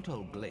 Not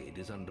all Glade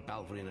is under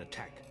Balverine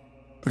attack.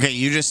 Okay,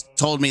 you just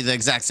told me the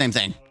exact same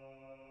thing.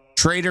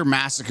 Trader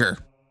massacre.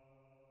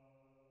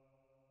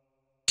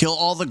 Kill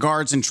all the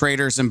guards and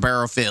traders in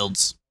Barrow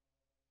Fields.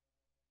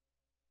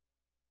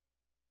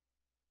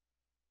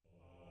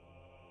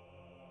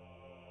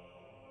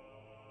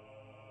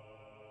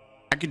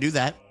 I could do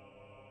that.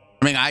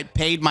 I mean, I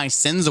paid my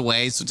sins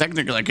away, so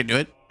technically I could do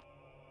it.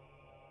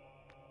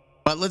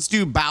 But let's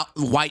do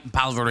White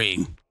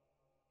Balverine.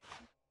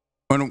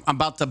 When I'm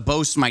about to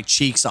boast my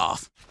cheeks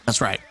off.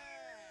 That's right.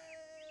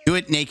 Do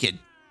it naked.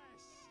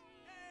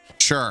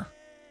 Sure.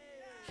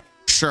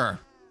 Sure.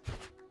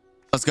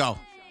 Let's go.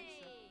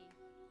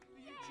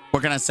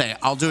 What can I say?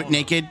 I'll do it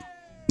naked.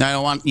 No, I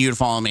don't want you to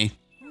follow me.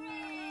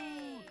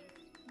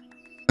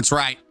 That's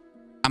right.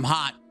 I'm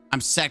hot.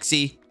 I'm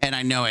sexy, and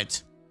I know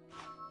it.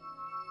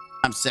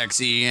 I'm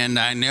sexy, and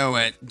I know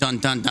it. Dun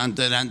dun dun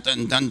dun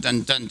dun dun dun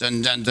dun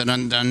dun dun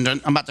dun dun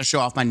dun. I'm about to show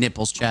off my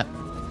nipples, chat.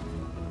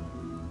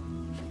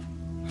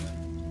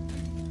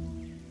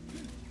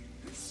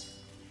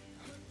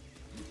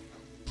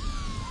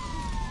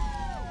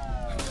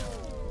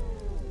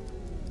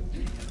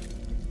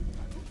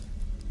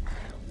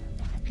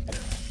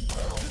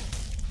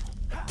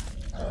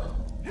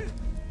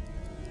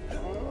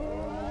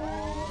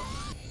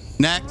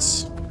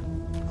 Next.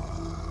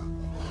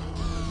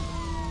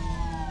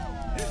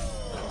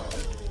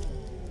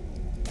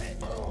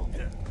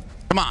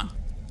 Come on.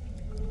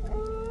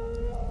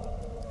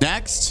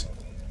 Next.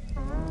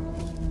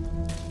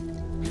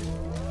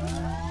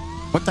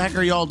 What the heck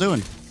are y'all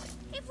doing?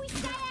 If we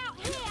stay out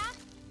here,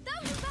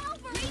 those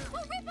Balverines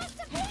will rip us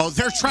to pieces. Oh,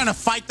 they're trying to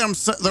fight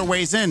their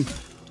ways in.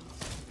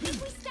 If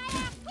we stay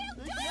out, we'll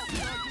die.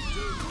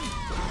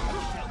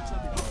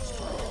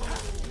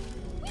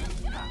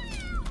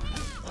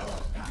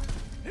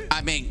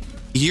 I mean,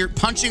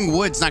 punching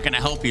wood's not going to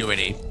help you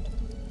any.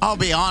 I'll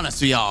be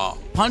honest with y'all.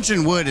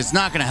 Punching wood is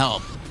not going to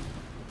help.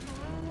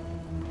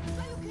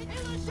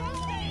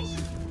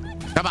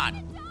 Come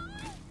on.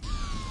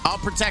 I'll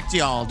protect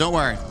y'all. Don't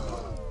worry.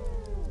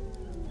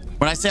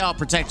 When I say I'll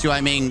protect you,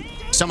 I mean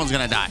someone's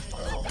going to die.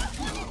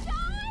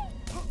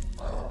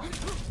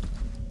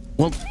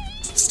 Well,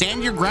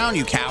 stand your ground,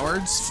 you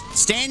cowards.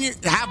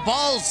 Have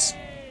balls.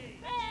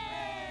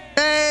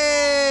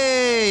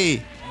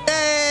 Hey!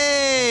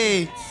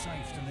 Hey! It's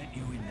safe to let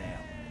you in there,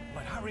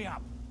 but hurry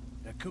up.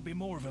 There could be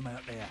more of them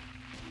out there.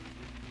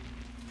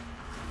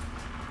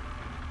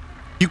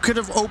 You could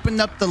have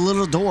opened up the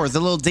little door, the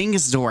little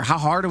dingus door. How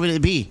hard would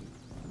it be?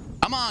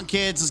 Come on,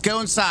 kids. Let's go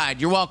inside.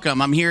 You're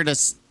welcome. I'm here to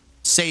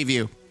save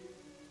you.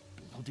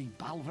 Bloody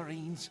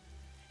Balverines.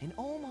 In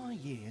all my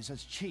years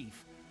as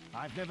chief,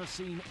 I've never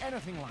seen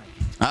anything like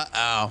it.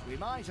 Uh-oh. We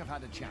might have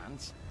had a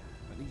chance,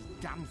 but these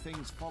damn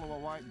things follow a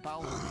white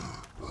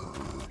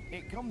Balverine.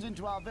 It comes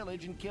into our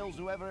village and kills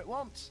whoever it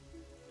wants.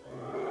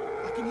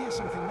 I can hear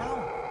something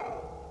now.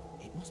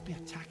 It must be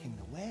attacking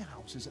the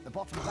warehouses at the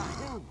bottom of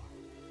that hill.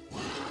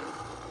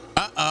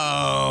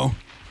 Uh-oh.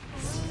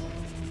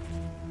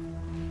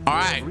 All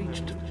right.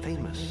 Reached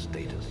famous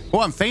status.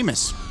 Oh, I'm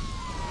famous. You're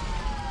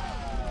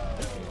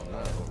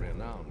now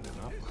renowned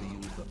enough to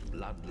use the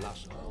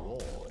bloodlust roar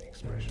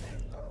expression.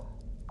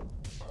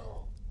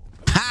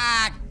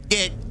 Ha!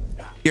 Get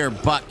your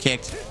butt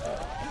kicked.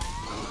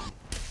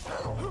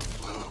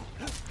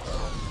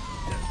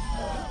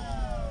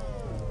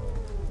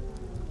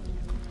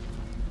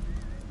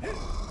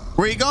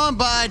 Where you going,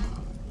 bud?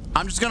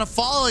 I'm just gonna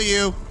follow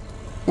you.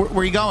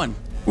 Where you going?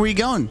 Where you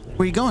going?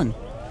 Where you going?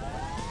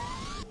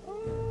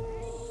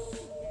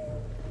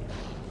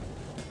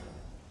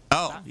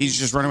 Oh, he's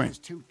just running away. It's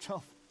too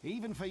tough,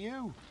 even for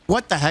you.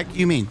 What the heck do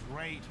you mean?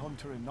 Great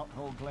hunter in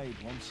Knothole Glade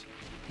once.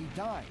 He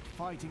died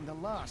fighting the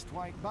last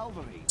white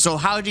Balverine. So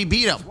how did he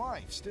beat him? His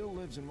wife still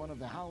lives in one of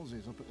the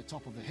houses up at the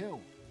top of the hill.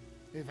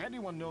 If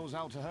anyone knows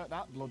how to hurt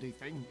that bloody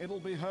thing, it'll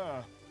be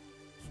her.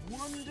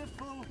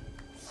 Wonderful.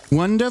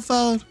 Wonderful.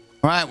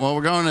 All right, well,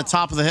 we're going to the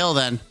top of the hill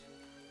then.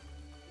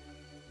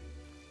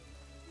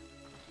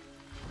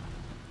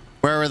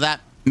 Wherever that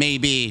may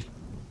be.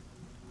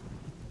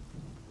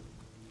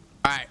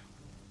 All right.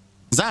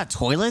 Is that a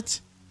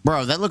toilet?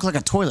 Bro, that looked like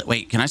a toilet.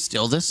 Wait, can I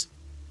steal this?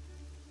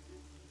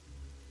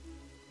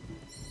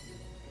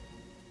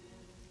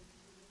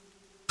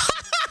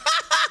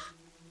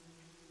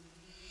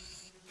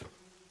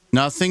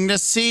 Nothing to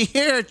see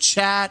here,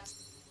 chat.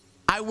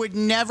 I would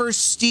never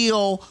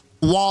steal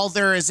while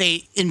there is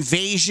a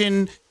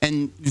invasion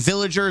and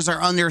villagers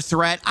are under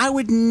threat. I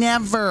would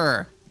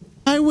never.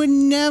 I would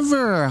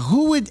never.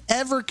 Who would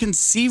ever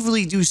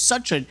conceivably do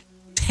such a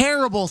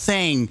terrible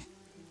thing?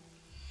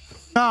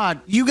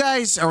 God, you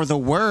guys are the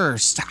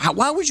worst.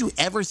 Why would you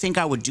ever think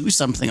I would do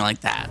something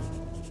like that?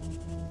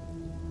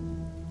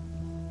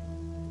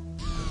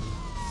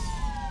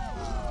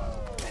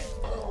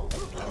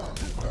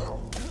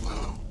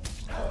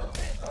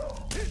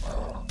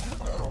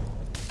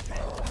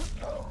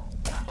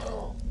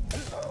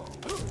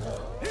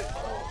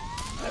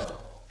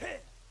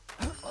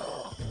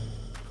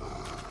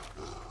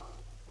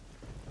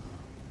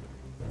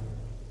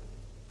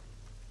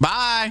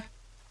 Bye.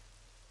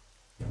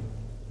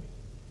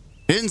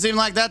 Didn't seem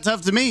like that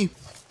tough to me.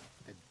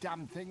 The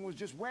damn thing was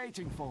just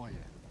waiting for you.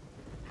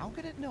 How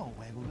could it know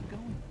where we were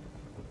going?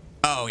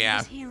 Oh,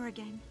 yeah. He was here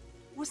again,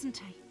 wasn't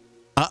he?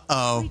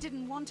 Uh-oh. We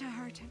didn't want to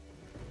hurt him,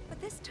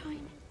 but this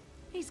time,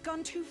 he's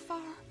gone too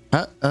far.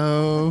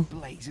 Uh-oh. What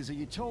blazes are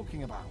you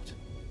talking about?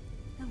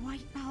 The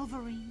white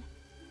Balverine.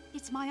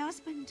 It's my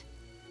husband.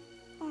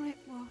 Or it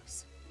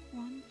was,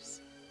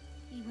 once.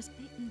 He was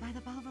bitten by the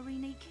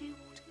Balverine he killed.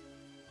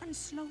 And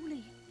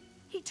slowly,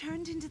 he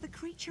turned into the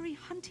creature he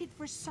hunted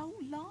for so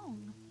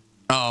long.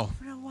 Oh,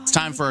 it's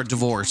time for a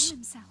divorce.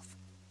 Himself.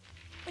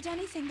 But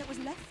anything that was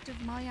left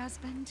of my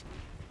husband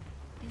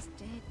is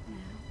dead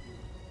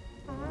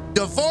now.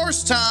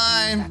 Divorce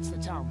time! That's the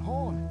town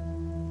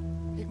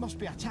horn. It must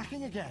be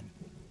attacking again.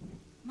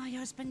 My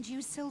husband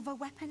used silver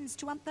weapons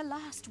to hunt the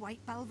last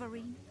white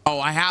Balverine. Oh,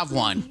 I have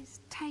one. Please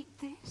take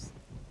this.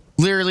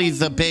 Literally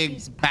the big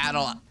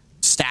battle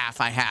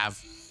staff I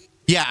have.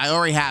 Yeah, I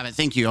already have it.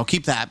 Thank you. I'll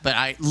keep that. But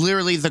I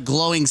literally, the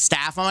glowing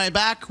staff on my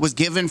back was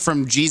given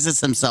from Jesus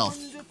himself.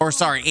 Or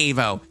sorry,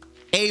 Avo.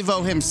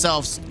 Avo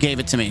himself gave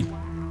it to me.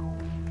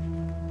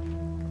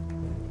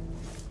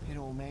 It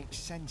all makes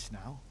sense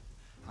now.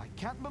 I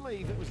can't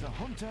believe it was the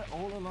hunter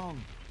all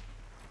along.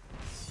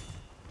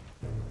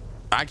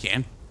 I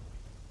can.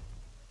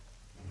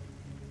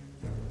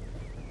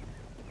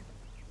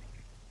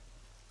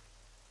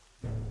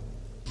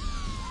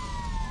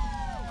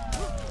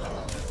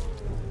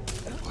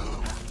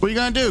 What are you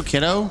gonna do,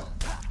 kiddo?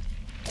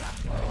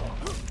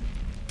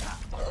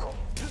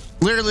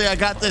 Literally, I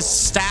got this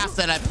staff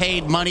that I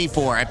paid money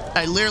for.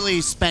 I literally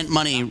spent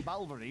money.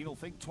 Balverine will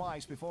think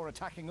twice before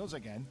attacking us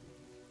again.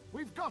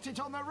 We've got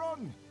it on the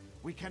run.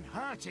 We can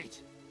hurt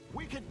it.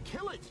 We can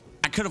kill it.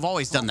 I could have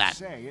always done that.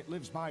 Say it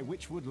lives by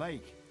Witchwood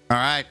Lake. All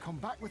right. Come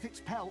back with its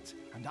pelt,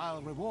 and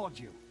I'll reward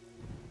you.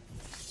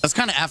 That's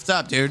kind of effed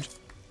up, dude.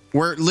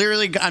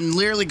 I'm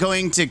literally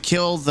going to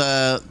kill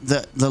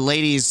the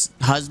lady's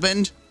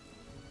husband.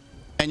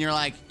 And you're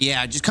like,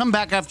 yeah, just come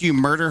back after you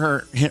murder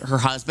her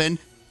husband.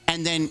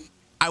 And then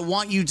I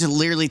want you to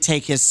literally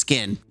take his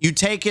skin. You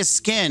take his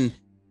skin.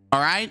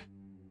 All right.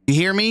 You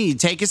hear me? You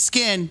take his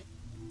skin.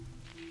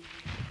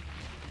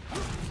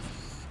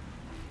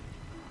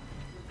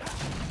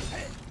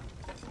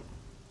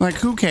 Like,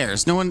 who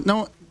cares? No one.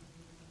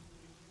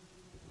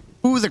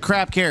 Who the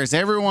crap cares?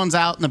 Everyone's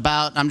out and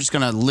about. I'm just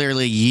going to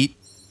literally yeet.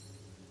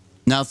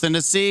 Nothing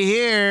to see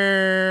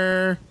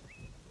here.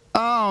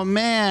 Oh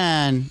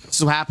man, this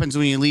is what happens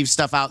when you leave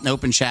stuff out in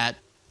open chat.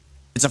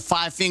 It's a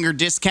 5-finger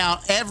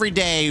discount every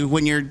day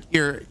when you're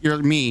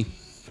me.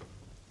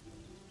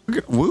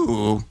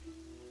 Woo.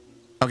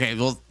 Okay,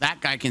 well that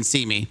guy can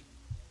see me.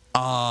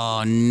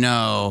 Oh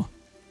no.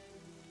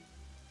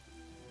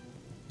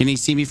 Can he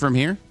see me from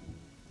here?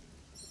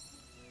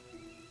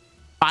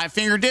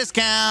 5-finger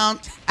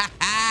discount.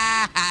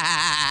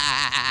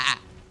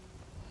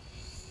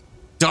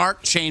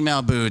 Dark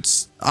chainmail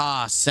boots.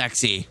 Ah,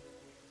 sexy.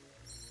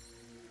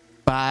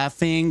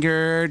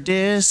 5-finger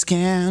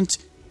discount.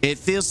 It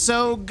feels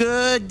so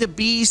good to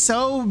be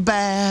so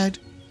bad.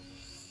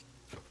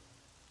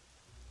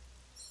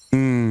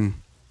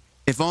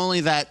 If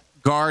only that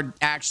guard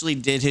actually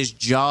did his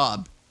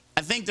job.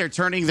 I think they're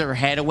turning their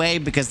head away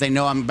because they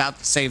know I'm about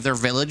to save their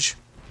village.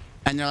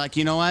 And they're like,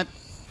 you know what?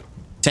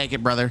 Take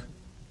it, brother.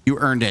 You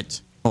earned it.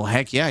 Oh,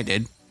 heck yeah, I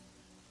did.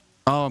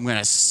 Oh, I'm going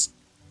to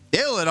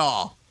steal it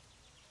all.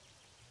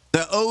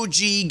 The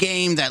OG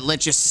game that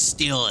lets you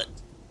steal it.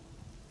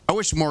 I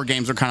wish more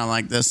games were kind of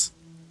like this.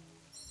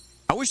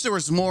 I wish there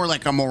was more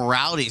like a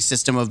morality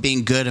system of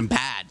being good and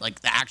bad, like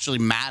that actually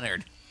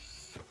mattered.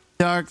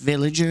 Dark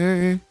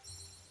villager,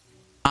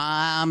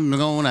 I'm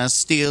gonna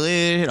steal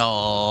it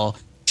all,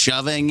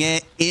 shoving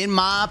it in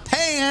my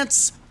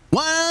pants,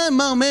 one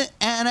moment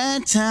at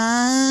a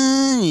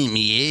time.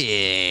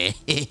 Yeah.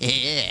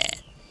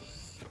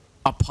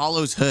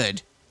 Apollo's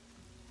hood.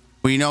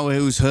 We know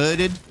who's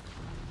hooded?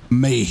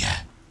 Me. All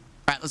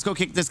right, let's go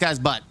kick this guy's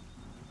butt.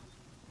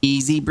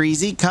 Easy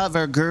breezy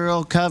cover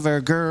girl,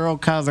 cover girl,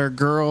 cover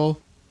girl.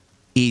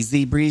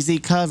 Easy breezy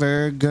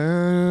cover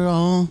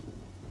girl.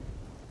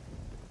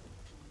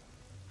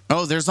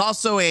 Oh, there's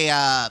also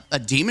a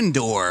demon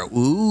door.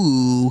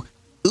 Ooh.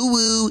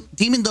 Ooh,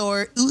 demon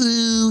door.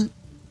 Ooh.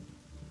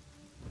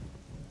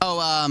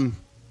 Oh,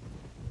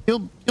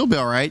 he'll be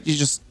all right. He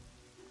just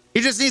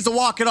needs to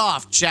walk it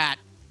off, chat.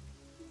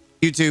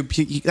 YouTube,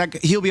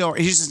 he'll be all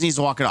right. He just needs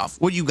to walk it off.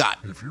 What you got?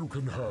 If you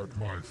can hurt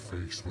my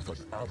face with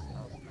an arrow,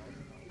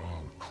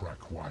 I'll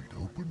crack wide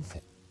open for.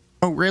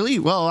 Oh, really?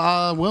 Well,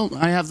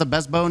 I have the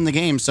best bow in the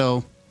game,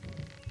 so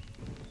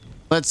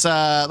let's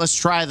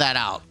try that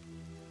out.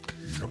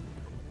 Yep.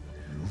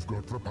 You've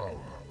got the power,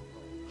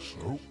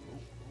 so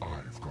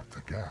I've got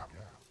the gap.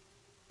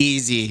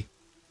 Easy.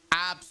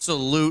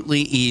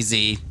 Absolutely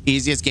easy.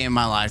 Easiest game of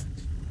my life.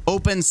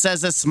 Open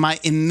says it's my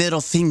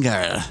middle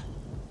finger.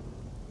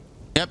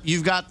 Yep,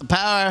 you've got the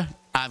power.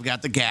 I've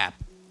got the gap.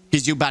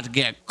 Because you about to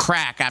get a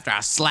crack after I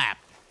slap.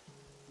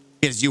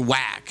 Because you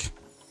whack.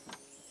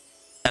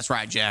 That's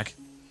right, Jack.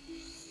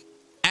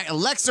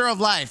 Elixir of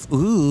life.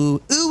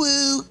 Ooh. Ooh,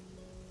 ooh.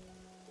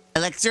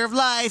 Elixir of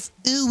life.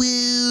 Ooh,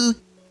 ooh.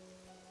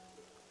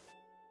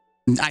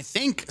 I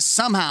think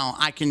somehow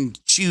I can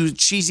choose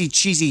cheesy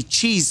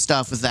cheese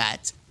stuff with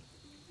that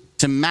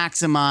to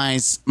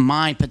maximize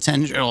my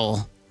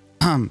potential.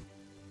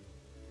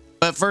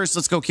 But first,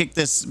 let's go kick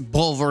this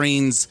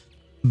Wolverine's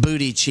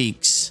booty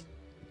cheeks.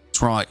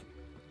 That's right.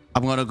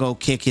 I'm gonna go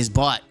kick his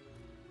butt.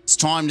 It's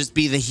time to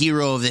be the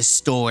hero of this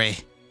story.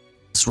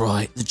 That's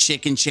right. The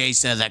chicken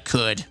chaser that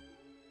could.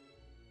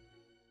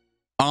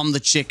 I'm the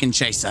chicken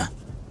chaser.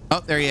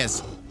 Oh, there he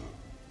is.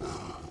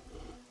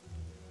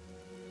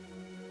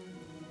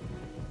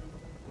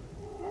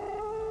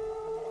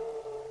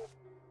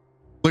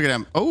 Look at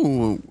him.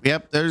 Oh,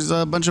 yep. There's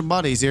a bunch of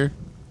bodies here.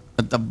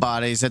 Let the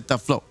bodies hit the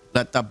floor.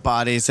 Let the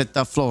bodies hit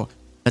the floor.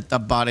 Let the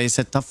bodies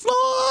hit the floor.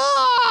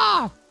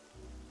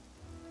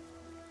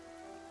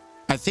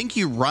 I think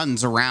he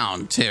runs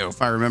around too,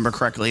 if I remember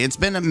correctly. It's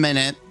been a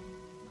minute.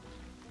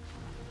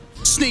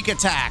 Sneak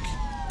attack.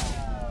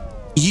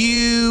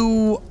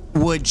 You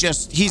would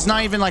just... He's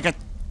not even like a...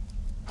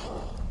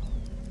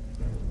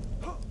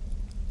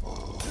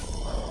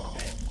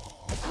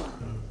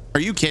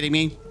 Are you kidding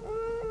me?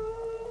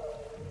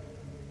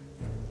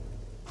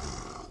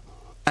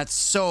 That's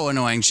so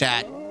annoying,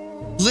 chat.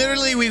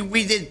 Literally,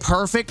 we did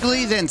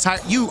perfectly the entire...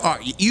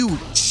 You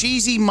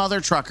cheesy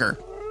mother trucker.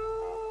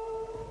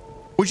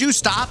 Would you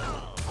stop?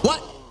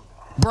 What?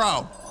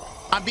 Bro,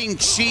 I'm being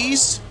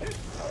cheesed.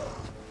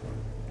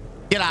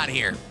 Get out of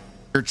here.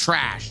 You're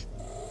trash.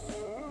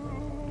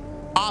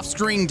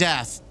 Off-screen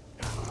death.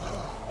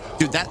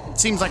 Dude, that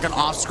seems like an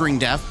off-screen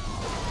death.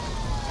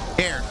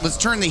 Here, let's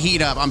turn the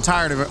heat up. I'm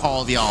tired of it,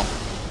 all of y'all.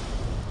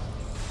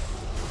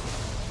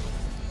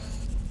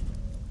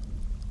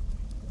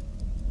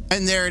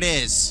 And there it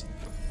is.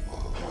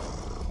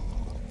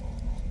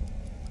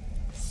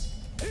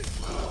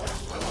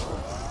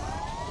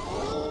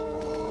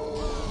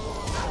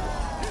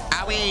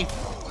 Owie.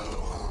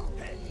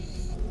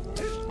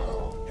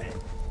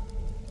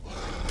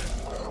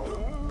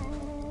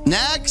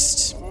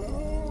 Next.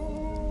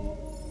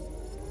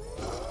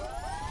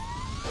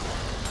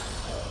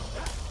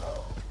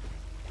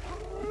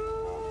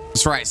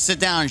 That's right. Sit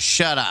down and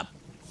shut up.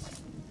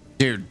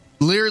 Dude,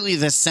 literally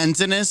the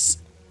Sentinus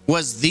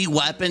was the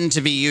weapon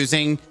to be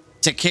using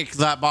to kick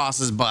that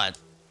boss's butt.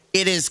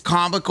 It is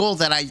comical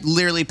that I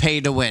literally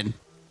paid to win.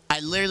 I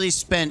literally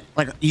spent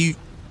like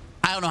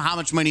I don't know how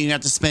much money you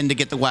have to spend to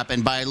get the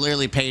weapon, but I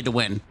literally paid to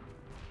win.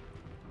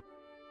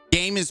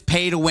 Game is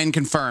pay to win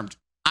confirmed.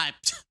 I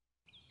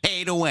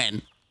pay to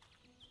win.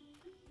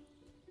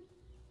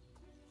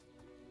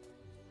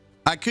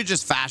 I could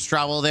just fast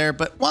travel there,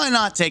 but why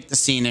not take the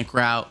scenic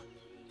route?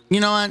 You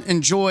know what?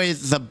 Enjoy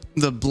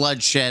the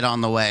bloodshed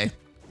on the way.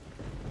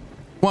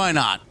 Why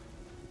not?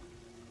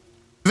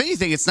 If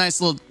anything, it's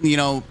nice little, you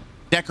know,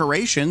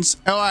 decorations.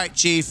 All right,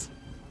 Chief.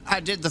 I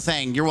did the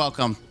thing. You're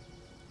welcome.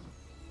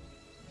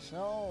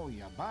 So,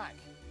 you're back.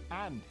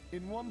 And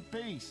in one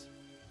piece.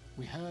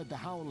 We heard the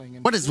howling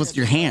and... What is with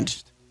your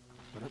hand?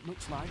 But it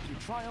looks like you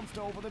triumphed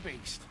over the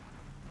beast.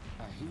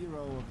 A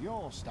hero of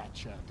your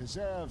stature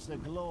deserves the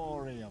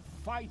glory of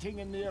fighting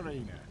in the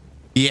arena.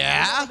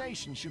 Yeah? The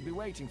nation should be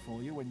waiting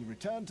for you when you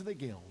return to the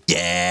guild.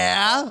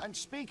 Yeah? And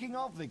speaking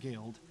of the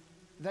guild,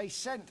 they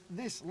sent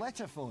this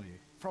letter for you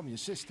from your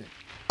sister.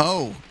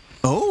 Oh,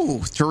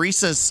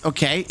 Teresa's,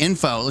 okay,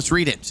 info. Let's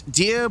read it.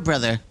 Dear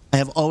brother, I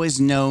have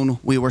always known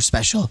we were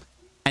special,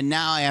 and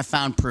now I have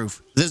found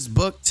proof. This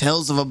book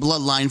tells of a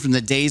bloodline from the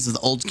days of the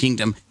Old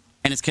Kingdom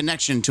and its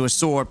connection to a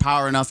sword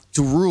power enough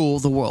to rule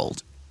the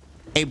world.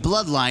 A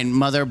bloodline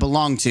mother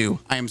belonged to,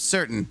 I am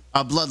certain,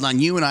 a bloodline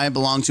you and I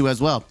belong to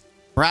as well.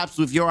 Perhaps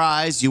with your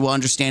eyes, you will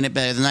understand it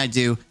better than I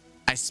do.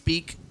 I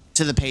speak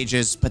to the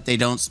pages, but they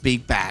don't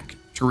speak back.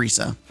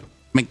 Teresa,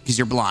 because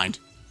you're blind.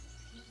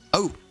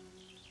 Oh,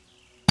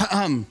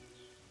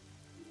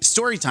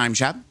 story time,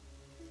 chap.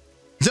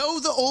 Though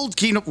the Old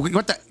Kingdom,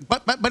 what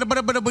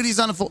the, but he's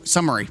on a full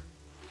summary.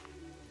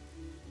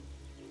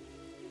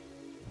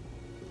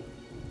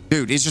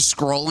 Dude, it's just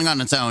scrolling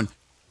on its own.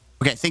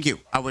 Okay, thank you.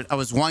 I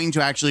was wanting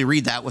to actually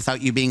read that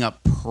without you being a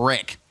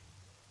prick.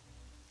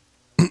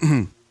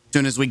 Soon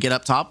as we get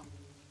up top.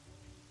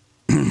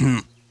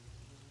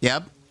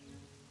 Yep.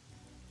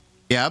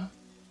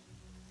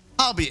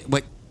 I'll be,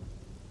 wait.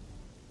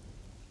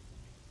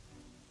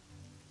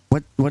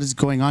 What is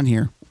going on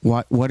here?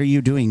 What are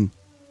you doing?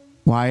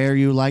 Why are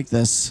you like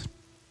this?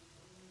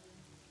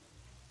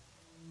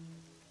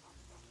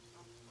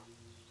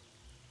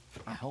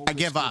 I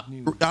give up.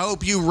 I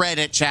hope you read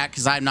it, chat,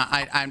 because I'm not.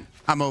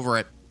 I'm over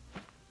it.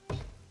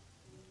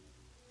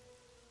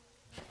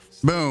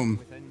 Boom.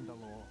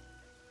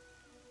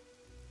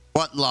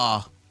 What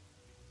law?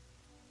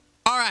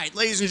 All right,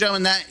 ladies and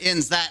gentlemen, that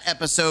ends that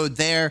episode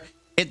there.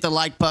 Hit the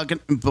like button.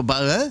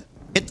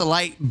 Hit the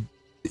like.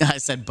 I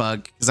said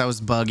bug because I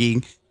was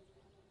bugging.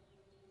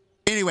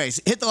 Anyways,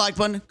 hit the like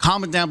button,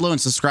 comment down below,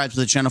 and subscribe to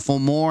the channel for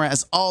more.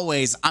 As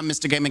always, I'm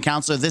Mr. Gaming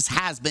Counselor. This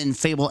has been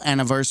Fable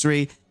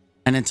Anniversary.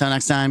 And until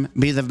next time,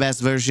 be the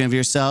best version of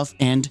yourself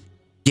and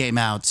game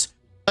out.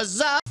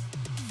 Huzzah!